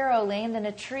sparrow land in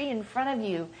a tree in front of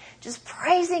you, just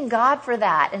praising God for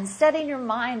that and setting your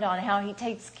mind on how he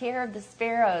takes care of the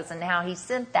sparrows and how he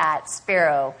sent that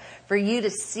sparrow for you to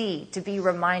see, to be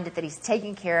reminded that he's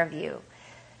taking care of you.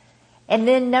 And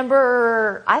then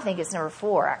I think it's number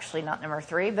 4, actually, not number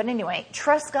 3. But anyway,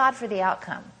 trust God for the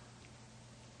outcome.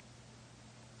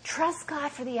 Trust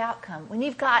God for the outcome. When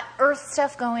you've got earth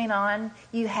stuff going on,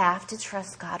 you have to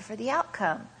trust God for the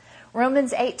outcome.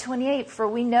 Romans 8:28, for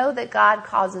we know that God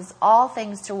causes all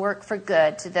things to work for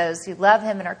good to those who love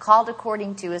him and are called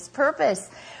according to his purpose.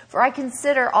 For I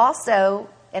consider also,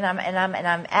 and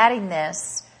I'm adding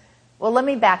this. Well, let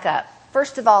me back up.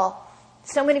 First of all,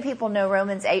 so many people know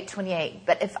Romans 8:28,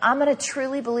 but if I'm going to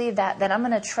truly believe that, then I'm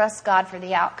going to trust God for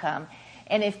the outcome.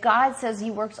 And if God says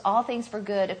he works all things for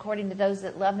good according to those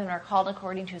that love him and are called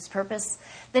according to his purpose,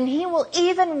 then he will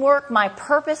even work my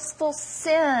purposeful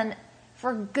sin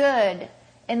for good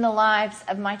in the lives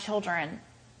of my children.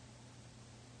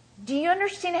 Do you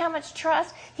understand how much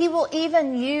trust? He will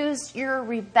even use your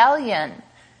rebellion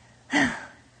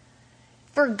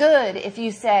for good if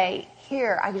you say,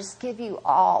 here, I just give you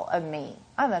all of me.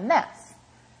 I'm a mess.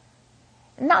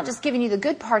 I'm not just giving you the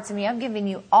good parts of me, I'm giving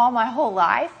you all my whole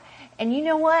life. And you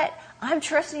know what? I'm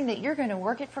trusting that you're going to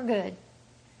work it for good.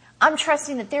 I'm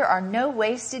trusting that there are no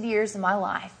wasted years in my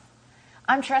life.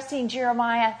 I'm trusting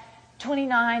Jeremiah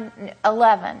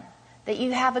 29:11, that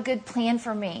you have a good plan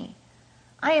for me.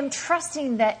 I am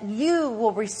trusting that you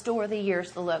will restore the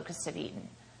years the locusts have eaten.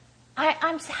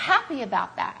 I'm happy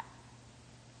about that.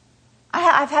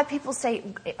 I've had people say,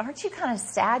 aren't you kind of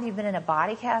sad you've been in a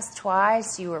body cast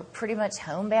twice? You were pretty much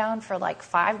homebound for like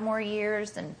 5 more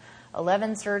years and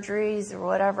 11 surgeries or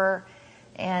whatever.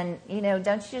 And, don't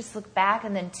you just look back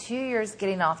and then 2 years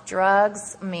getting off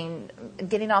drugs? I mean,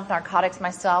 getting off narcotics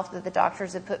myself that the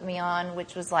doctors had put me on,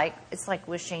 which was like, it's like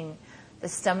wishing the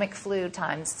stomach flu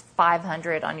times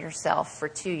 500 on yourself for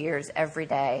 2 years every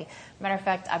day. Matter of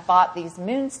fact, I bought these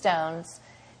moonstones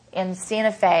in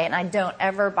Santa Fe, and I don't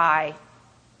ever buy,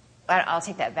 I'll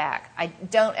take that back. I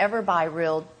don't ever buy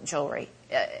real jewelry.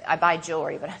 I buy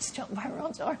jewelry, but I just don't buy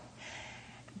real jewelry.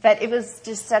 But it was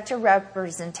just such a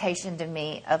representation to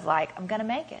me of like, I'm going to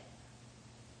make it.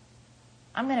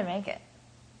 I'm going to make it.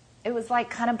 It was like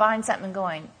kind of buying something and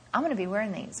going, I'm going to be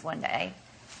wearing these one day.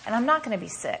 And I'm not going to be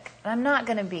sick. And I'm not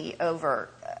going to be over,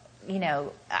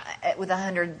 with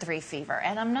 103 fever.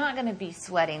 And I'm not going to be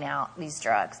sweating out these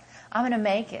drugs. I'm going to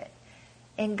make it.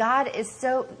 And God is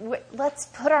let's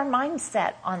put our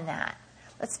mindset on that.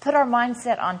 Let's put our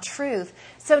mindset on truth.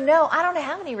 So no, I don't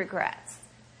have any regrets.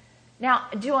 Now,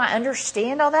 do I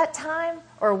understand all that time?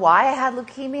 Or why I had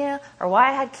leukemia? Or why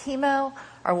I had chemo?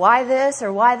 Or why this?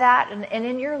 Or why that? And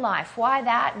in your life, why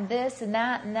that and this and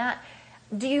that and that?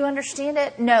 Do you understand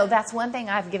it? No, that's one thing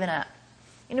I've given up.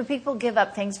 People give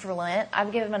up things for Lent.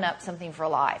 I've given up something for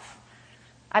life.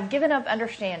 I've given up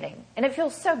understanding. And it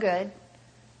feels so good.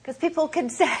 Because people can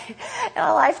say,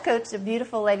 a life coach, a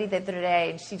beautiful lady the other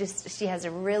day, and she has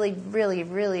a really, really,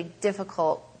 really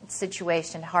difficult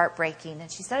situation, heartbreaking.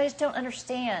 And she said, I just don't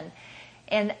understand.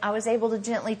 And I was able to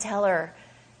gently tell her,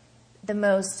 the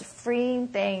most freeing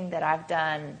thing that I've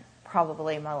done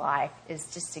probably in my life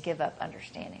is just to give up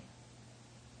understanding.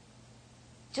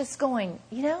 Just going,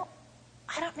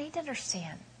 I don't need to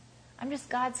understand. I'm just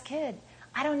God's kid.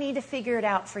 I don't need to figure it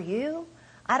out for you.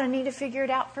 I don't need to figure it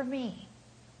out for me.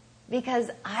 Because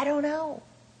I don't know.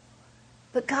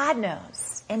 But God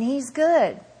knows. And he's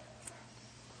good.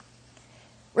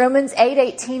 Romans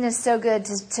 8:18 is so good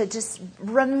to just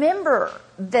remember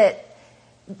that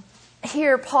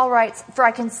here Paul writes, for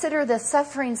I consider the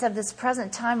sufferings of this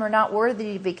present time are not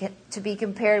worthy to be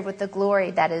compared with the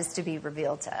glory that is to be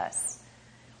revealed to us.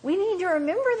 We need to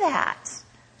remember that.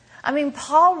 I mean,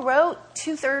 Paul wrote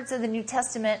 2/3 of the New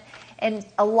Testament, and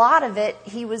a lot of it,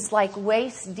 he was like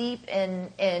waist deep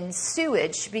in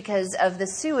sewage because of the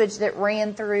sewage that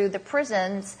ran through the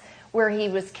prisons where he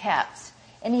was kept.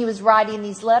 And he was writing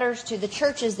these letters to the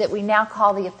churches that we now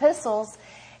call the epistles.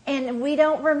 And we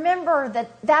don't remember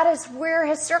that is where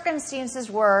his circumstances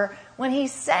were when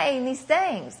he's saying these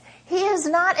things. He is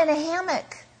not in a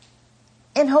hammock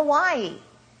in Hawaii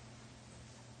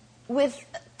with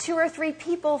 2 or 3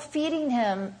 people feeding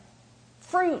him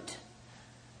fruit.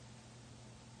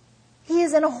 He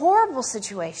is in a horrible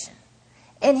situation.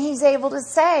 And he's able to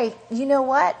say, you know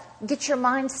what? Get your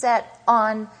mindset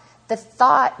on the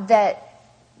thought that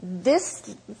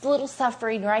this little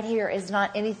suffering right here is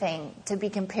not anything to be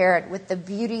compared with the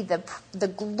beauty, the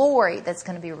glory that's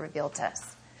going to be revealed to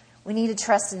us. We need to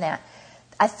trust in that.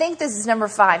 I think this is number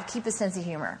 5. Keep a sense of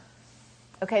humor.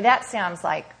 Okay, that sounds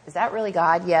like, is that really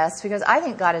God? Yes, because I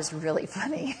think God is really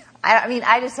funny. I mean,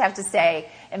 I just have to say,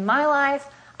 in my life,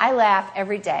 I laugh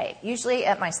every day, usually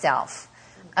at myself.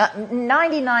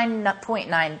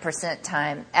 99.9%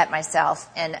 time at myself.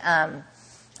 And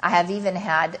I have even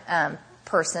had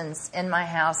persons in my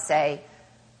house say,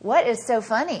 what is so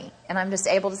funny? And I'm just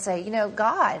able to say,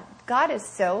 God is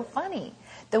so funny.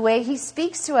 The way he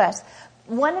speaks to us.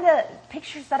 One of the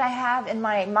pictures that I have in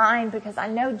my mind, because I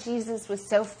know Jesus was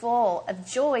so full of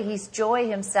joy. He's joy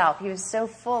himself. He was so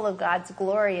full of God's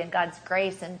glory and God's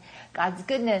grace and God's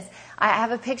goodness. I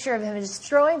have a picture of him just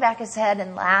throwing back his head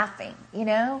and laughing,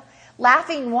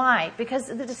 Laughing why? Because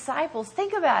the disciples,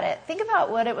 think about it. Think about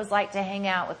what it was like to hang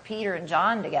out with Peter and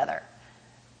John together.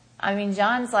 I mean,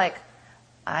 John's like,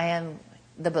 I am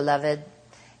the beloved.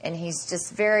 And he's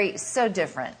just so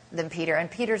different than Peter.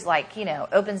 And Peter's like,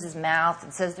 opens his mouth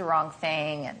and says the wrong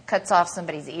thing and cuts off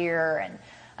somebody's ear. And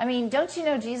I mean, don't you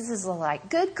know Jesus is like,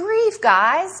 good grief,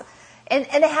 guys. And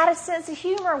it had a sense of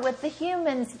humor with the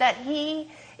humans that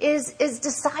he is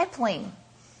discipling.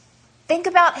 Think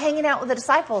about hanging out with the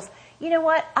disciples. You know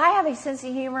what? I have a sense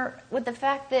of humor with the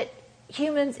fact that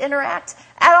humans interact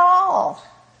at all.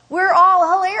 We're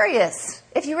all hilarious.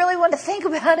 If you really want to think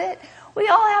about it. We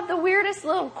all have the weirdest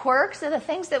little quirks of the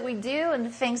things that we do and the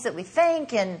things that we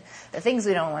think and the things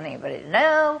we don't want anybody to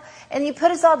know. And you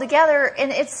put us all together and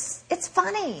it's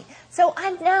funny. So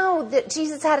I know that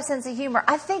Jesus had a sense of humor.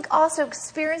 I think also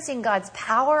experiencing God's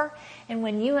power, and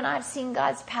when you and I have seen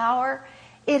God's power,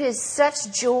 it is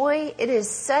such joy.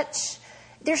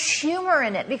 There's humor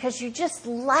in it because you just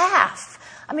laugh.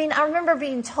 I mean, I remember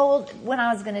being told when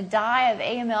I was going to die of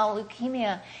AML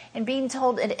leukemia and being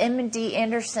told at MD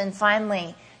Anderson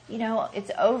finally,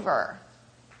 it's over.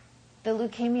 The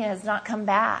leukemia has not come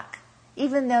back.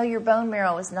 Even though your bone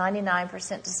marrow was 99%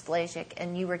 dysplasic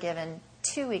and you were given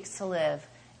 2 weeks to live,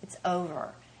 it's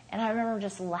over. And I remember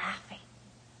just laughing.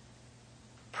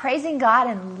 Praising God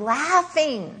and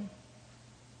laughing.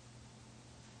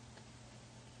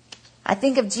 I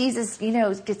think of Jesus,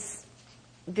 gets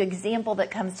the example that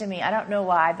comes to me, I don't know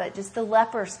why, but just the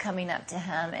lepers coming up to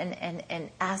him and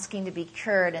asking to be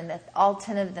cured, and that all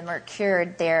 10 of them are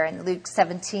cured there in Luke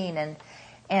 17,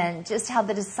 and just how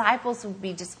the disciples would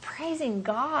be just praising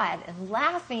God and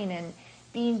laughing and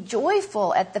being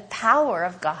joyful at the power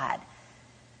of God.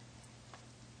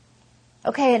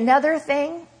 Okay, another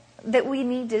thing that we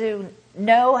need to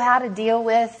know how to deal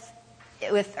with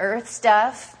earth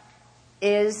stuff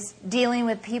is dealing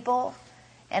with people.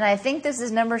 And I think this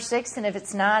is number 6, and if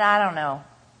it's not, I don't know.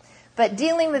 But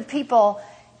dealing with people,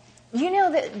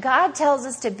 that God tells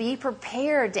us to be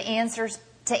prepared to answer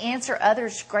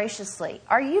others graciously.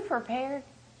 Are you prepared?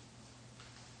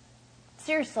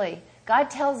 Seriously, God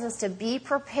tells us to be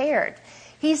prepared.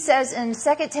 He says in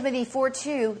 2 Timothy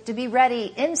 4:2 to be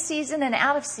ready in season and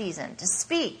out of season, to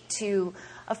speak, to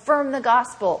affirm the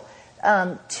gospel,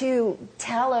 to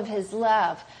tell of his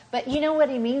love. But you know what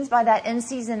he means by that in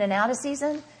season and out of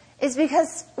season? Is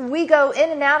because we go in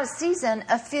and out of season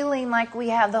of feeling like we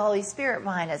have the Holy Spirit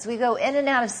behind us. We go in and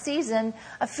out of season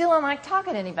of feeling like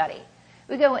talking to anybody.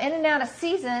 We go in and out of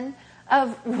season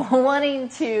of wanting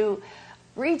to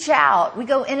reach out. We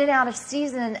go in and out of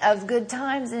season of good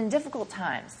times and difficult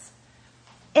times.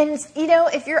 And,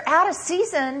 if you're out of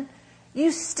season,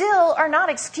 you still are not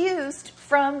excused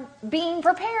from being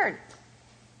prepared.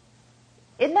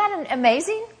 Isn't that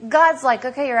amazing? God's like,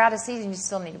 okay, you're out of season, you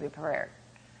still need to be prepared.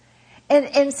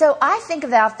 And so I think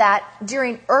about that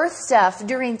during earth stuff,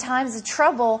 during times of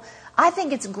trouble. I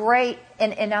think it's great,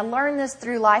 and I learned this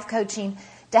through life coaching,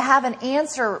 to have an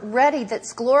answer ready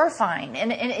that's glorifying.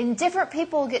 And different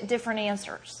people get different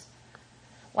answers.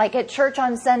 Like at church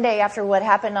on Sunday after what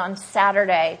happened on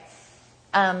Saturday,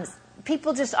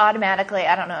 people just automatically,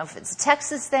 I don't know if it's a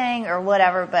Texas thing or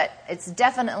whatever, but it's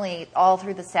definitely all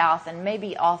through the South and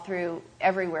maybe all through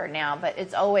everywhere now. But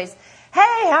it's always,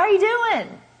 hey, how are you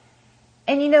doing?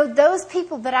 And those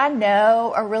people that I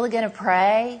know are really going to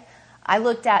pray, I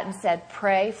looked at and said,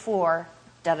 pray for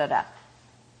da-da-da.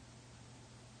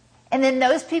 And then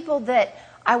those people that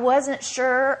I wasn't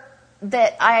sure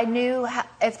that I knew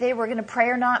if they were going to pray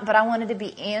or not, but I wanted to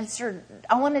be answered.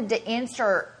 I wanted to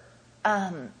answer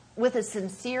with a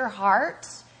sincere heart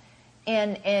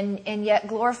and yet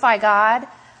glorify God.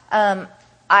 I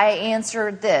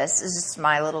answered this. This is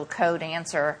my little code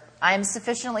answer. I am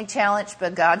sufficiently challenged,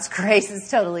 but God's grace is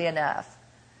totally enough.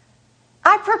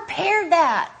 I prepared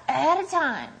that ahead of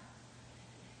time.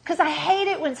 Because I hate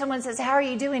it when someone says, how are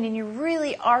you doing? And you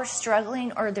really are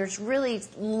struggling, or there's really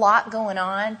a lot going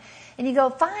on. And you go,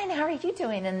 fine, how are you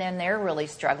doing? And then they're really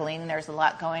struggling and there's a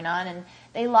lot going on and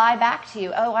they lie back to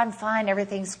you, oh, I'm fine,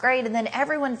 everything's great. And then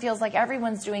everyone feels like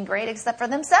everyone's doing great except for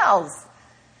themselves.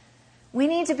 We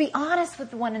need to be honest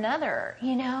with one another,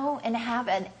 and have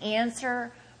an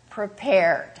answer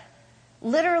prepared.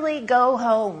 Literally go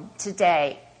home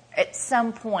today at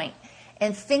some point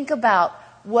and think about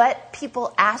what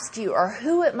people ask you or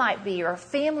who it might be or a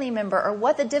family member or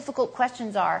what the difficult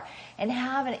questions are and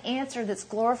have an answer that's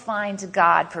glorifying to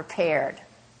God prepared.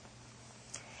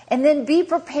 And then be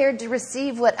prepared to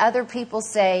receive what other people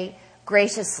say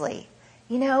graciously.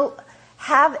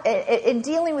 In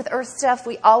dealing with earth stuff,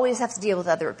 we always have to deal with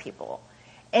other people.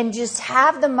 And just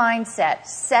have the mindset,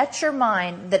 set your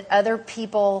mind that other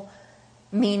people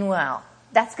mean well.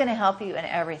 That's going to help you in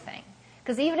everything.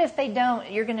 Because even if they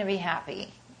don't, you're going to be happy.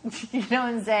 You know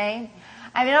what I'm saying?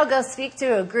 I'll go speak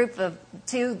to a group of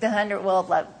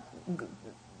 200,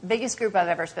 biggest group I've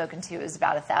ever spoken to is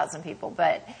about 1,000 people,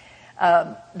 but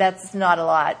that's not a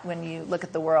lot when you look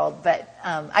at the world. But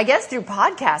I guess through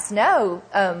podcasts, no.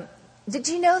 Did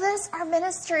you know this? Our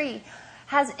ministry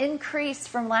has increased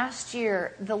from last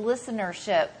year. The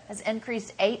listenership has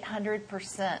increased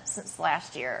 800% since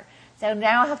last year. So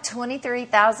now I have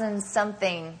 23,000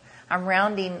 something. I'm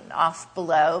rounding off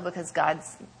below because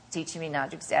God's teaching me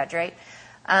not to exaggerate.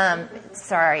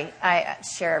 Sorry, I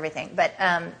share everything. But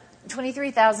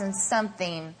 23,000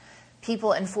 something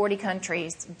people in 40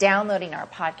 countries downloading our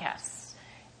podcasts.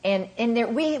 And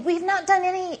we've not done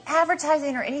any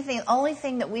advertising or anything. The only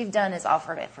thing that we've done is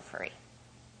offered it for free.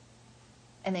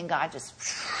 And then God just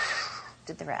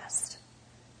did the rest.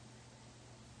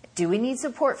 Do we need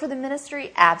support for the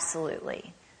ministry?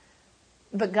 Absolutely.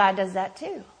 But God does that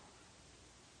too.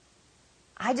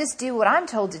 I just do what I'm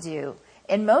told to do.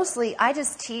 And mostly, I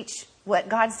just teach what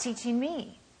God's teaching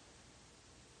me.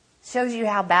 Shows you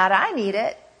how bad I need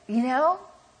it, Well,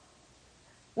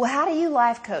 how do you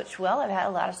life coach? Well, I've had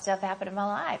a lot of stuff happen in my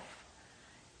life.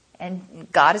 And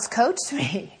God has coached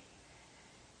me.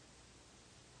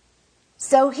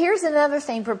 So here's another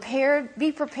thing.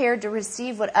 Be prepared to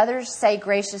receive what others say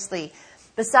graciously.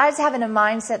 Besides having a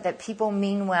mindset that people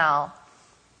mean well.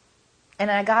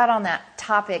 And I got on that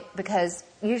topic because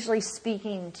usually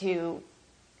speaking to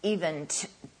even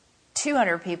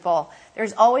 200 people,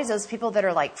 there's always those people that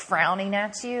are like frowning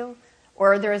at you,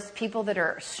 or there's people that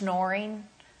are snoring,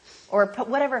 or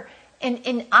whatever.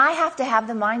 And I have to have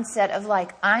the mindset of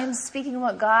like, I'm speaking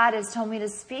what God has told me to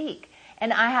speak.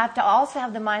 And I have to also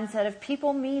have the mindset of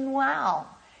people mean well,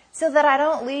 so that I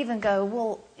don't leave and go,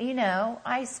 well,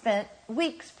 I spent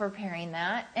weeks preparing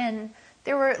that, and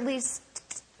there were at least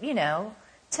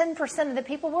 10% of the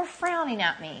people were frowning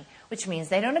at me, which means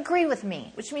they don't agree with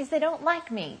me, which means they don't like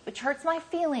me, which hurts my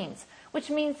feelings, which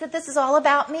means that this is all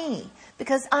about me,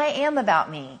 because I am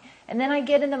about me. And then I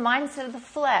get in the mindset of the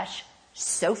flesh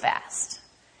so fast.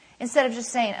 Instead of just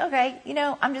saying, okay,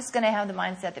 I'm just going to have the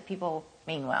mindset that people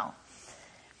mean well.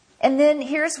 And then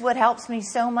here's what helps me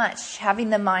so much, having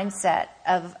the mindset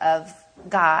of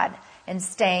God and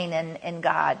staying in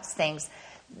God's things.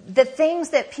 The things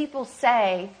that people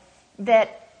say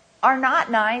that are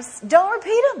not nice, don't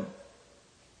repeat them.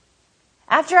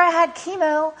 After I had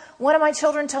chemo, one of my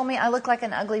children told me I look like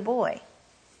an ugly boy.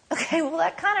 Okay, well,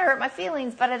 that kind of hurt my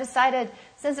feelings, but I decided,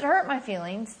 since it hurt my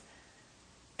feelings,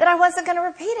 that I wasn't going to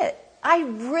repeat it. I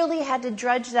really had to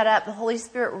drudge that up. The Holy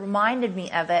Spirit reminded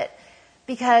me of it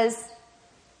because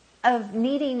of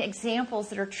needing examples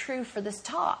that are true for this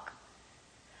talk.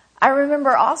 I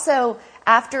remember also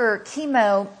after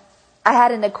chemo, I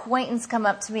had an acquaintance come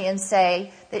up to me and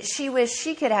say that she wished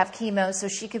she could have chemo so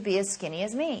she could be as skinny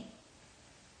as me.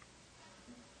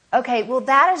 Okay, well,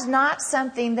 that is not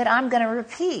something that I'm going to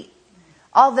repeat.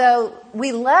 Although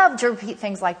we love to repeat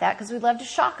things like that because we love to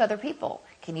shock other people.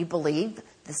 Can you believe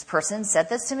this person said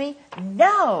this to me?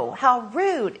 No, how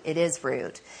rude. It is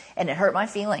rude. And it hurt my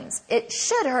feelings. It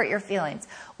should hurt your feelings.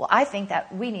 Well, I think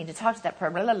that we need to talk to that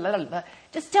person. Blah, blah, blah, blah.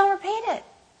 Just don't repeat it.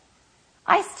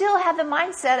 I still had the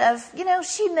mindset of,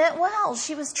 she meant well.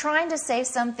 She was trying to say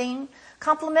something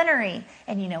complimentary.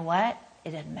 And you know what?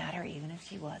 It doesn't matter even if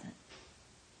she wasn't.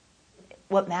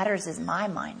 What matters is my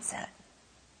mindset.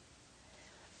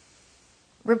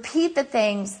 Repeat the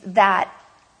things that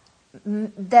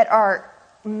are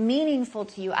meaningful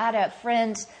to you. I had a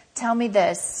friend tell me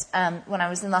this when I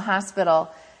was in the hospital.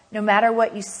 No matter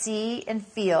what you see and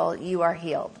feel, you are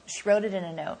healed. She wrote it in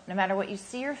a note. No matter what you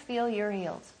see or feel, you're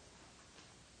healed.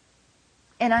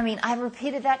 And I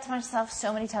repeated that to myself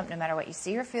so many times. No matter what you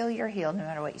see or feel, you're healed. No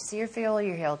matter what you see or feel,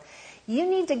 you're healed. You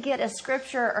need to get a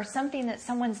scripture or something that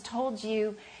someone's told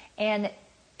you and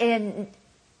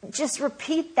just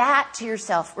repeat that to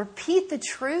yourself. Repeat the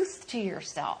truth to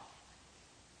yourself.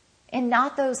 And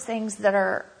not those things that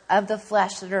are of the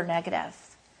flesh that are negative.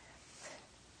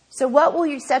 So what will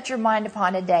you set your mind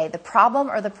upon today? The problem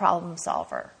or the problem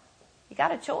solver? You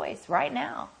got a choice right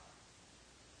now.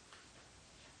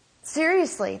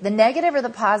 Seriously, the negative or the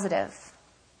positive?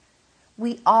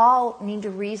 We all need to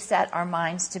reset our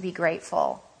minds to be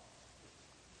grateful.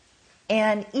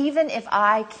 And even if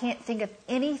I can't think of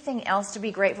anything else to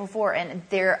be grateful for, and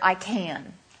there I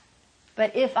can.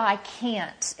 But if I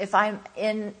can't, if I'm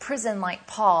in prison like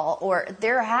Paul, or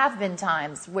there have been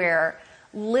times where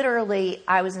literally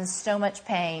I was in so much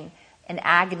pain and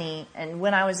agony, and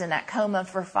when I was in that coma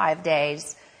for 5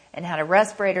 days and had a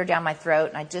respirator down my throat,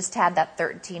 and I just had that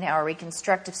 13-hour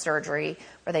reconstructive surgery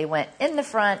where they went in the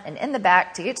front and in the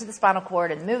back to get to the spinal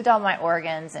cord and moved all my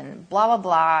organs and blah, blah,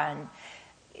 blah. And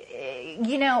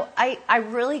I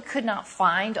really could not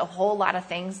find a whole lot of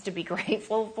things to be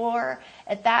grateful for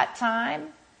at that time.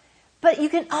 But you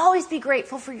can always be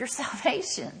grateful for your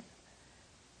salvation.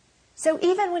 So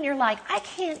even when you're like, I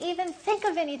can't even think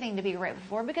of anything to be grateful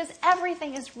for because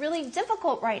everything is really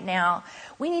difficult right now,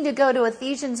 we need to go to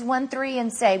Ephesians 1:3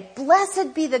 and say,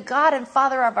 blessed be the God and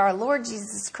Father of our Lord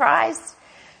Jesus Christ,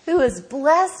 who has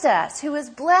blessed us, who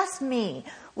has blessed me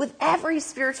with every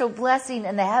spiritual blessing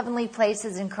in the heavenly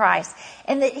places in Christ,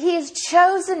 and that he has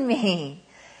chosen me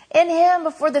in him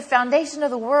before the foundation of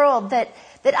the world, that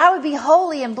I would be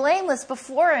holy and blameless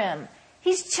before him.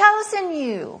 He's chosen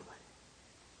you.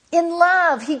 In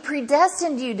love, he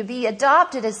predestined you to be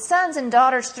adopted as sons and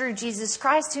daughters through Jesus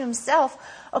Christ to himself,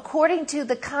 according to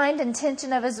the kind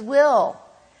intention of his will.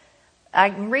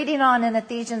 I'm reading on in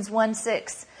Ephesians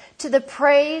 1:6. To the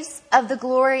praise of the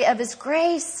glory of his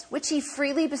grace, which he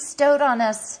freely bestowed on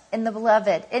us in the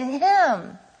beloved. In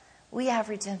him, we have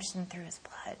redemption through his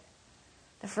blood,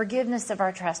 the forgiveness of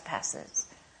our trespasses,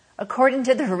 according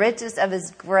to the riches of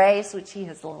his grace, which he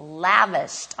has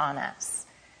lavished on us.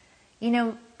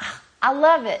 I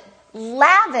love it.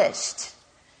 Lavished.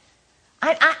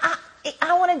 I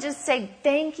want to just say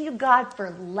thank you, God, for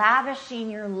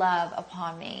lavishing your love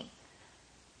upon me.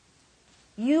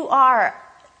 You are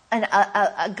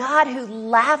a God who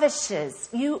lavishes.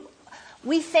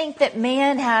 We think that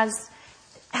man has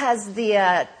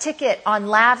the ticket on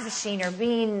lavishing or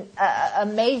being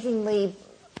amazingly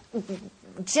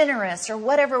generous or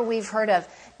whatever we've heard of.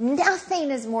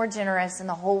 Nothing is more generous in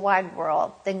the whole wide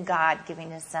world than God giving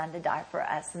his son to die for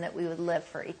us and that we would live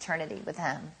for eternity with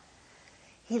him.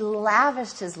 He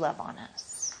lavished his love on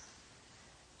us.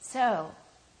 So,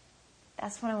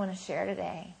 that's what I want to share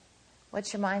today.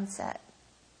 What's your mindset?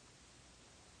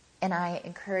 And I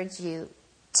encourage you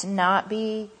to not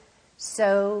be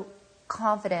so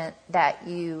confident that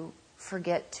you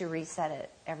forget to reset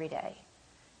it every day.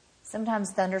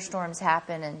 Sometimes thunderstorms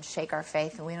happen and shake our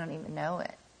faith and we don't even know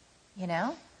it.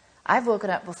 I've woken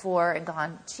up before and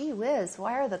gone, gee whiz,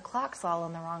 why are the clocks all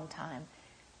on the wrong time?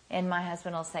 And my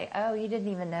husband will say, oh, you didn't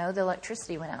even know the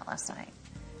electricity went out last night.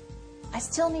 I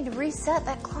still need to reset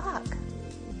that clock.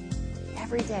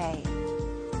 Every day.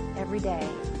 Every day.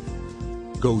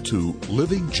 Go to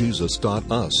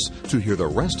livingjesus.us to hear the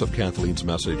rest of Kathleen's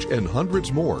message and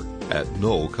hundreds more at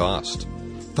no cost.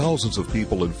 Thousands of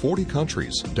people in 40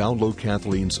 countries download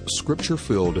Kathleen's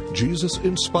scripture-filled,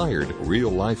 Jesus-inspired,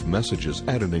 real-life messages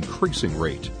at an increasing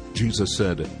rate. Jesus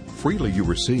said, freely you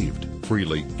received,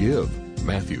 freely give.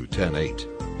 Matthew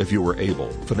 10:8. If you are able,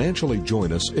 financially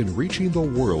join us in reaching the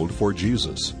world for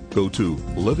Jesus. Go to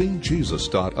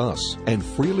livingjesus.us and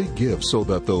freely give so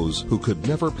that those who could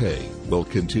never pay will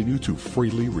continue to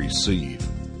freely receive.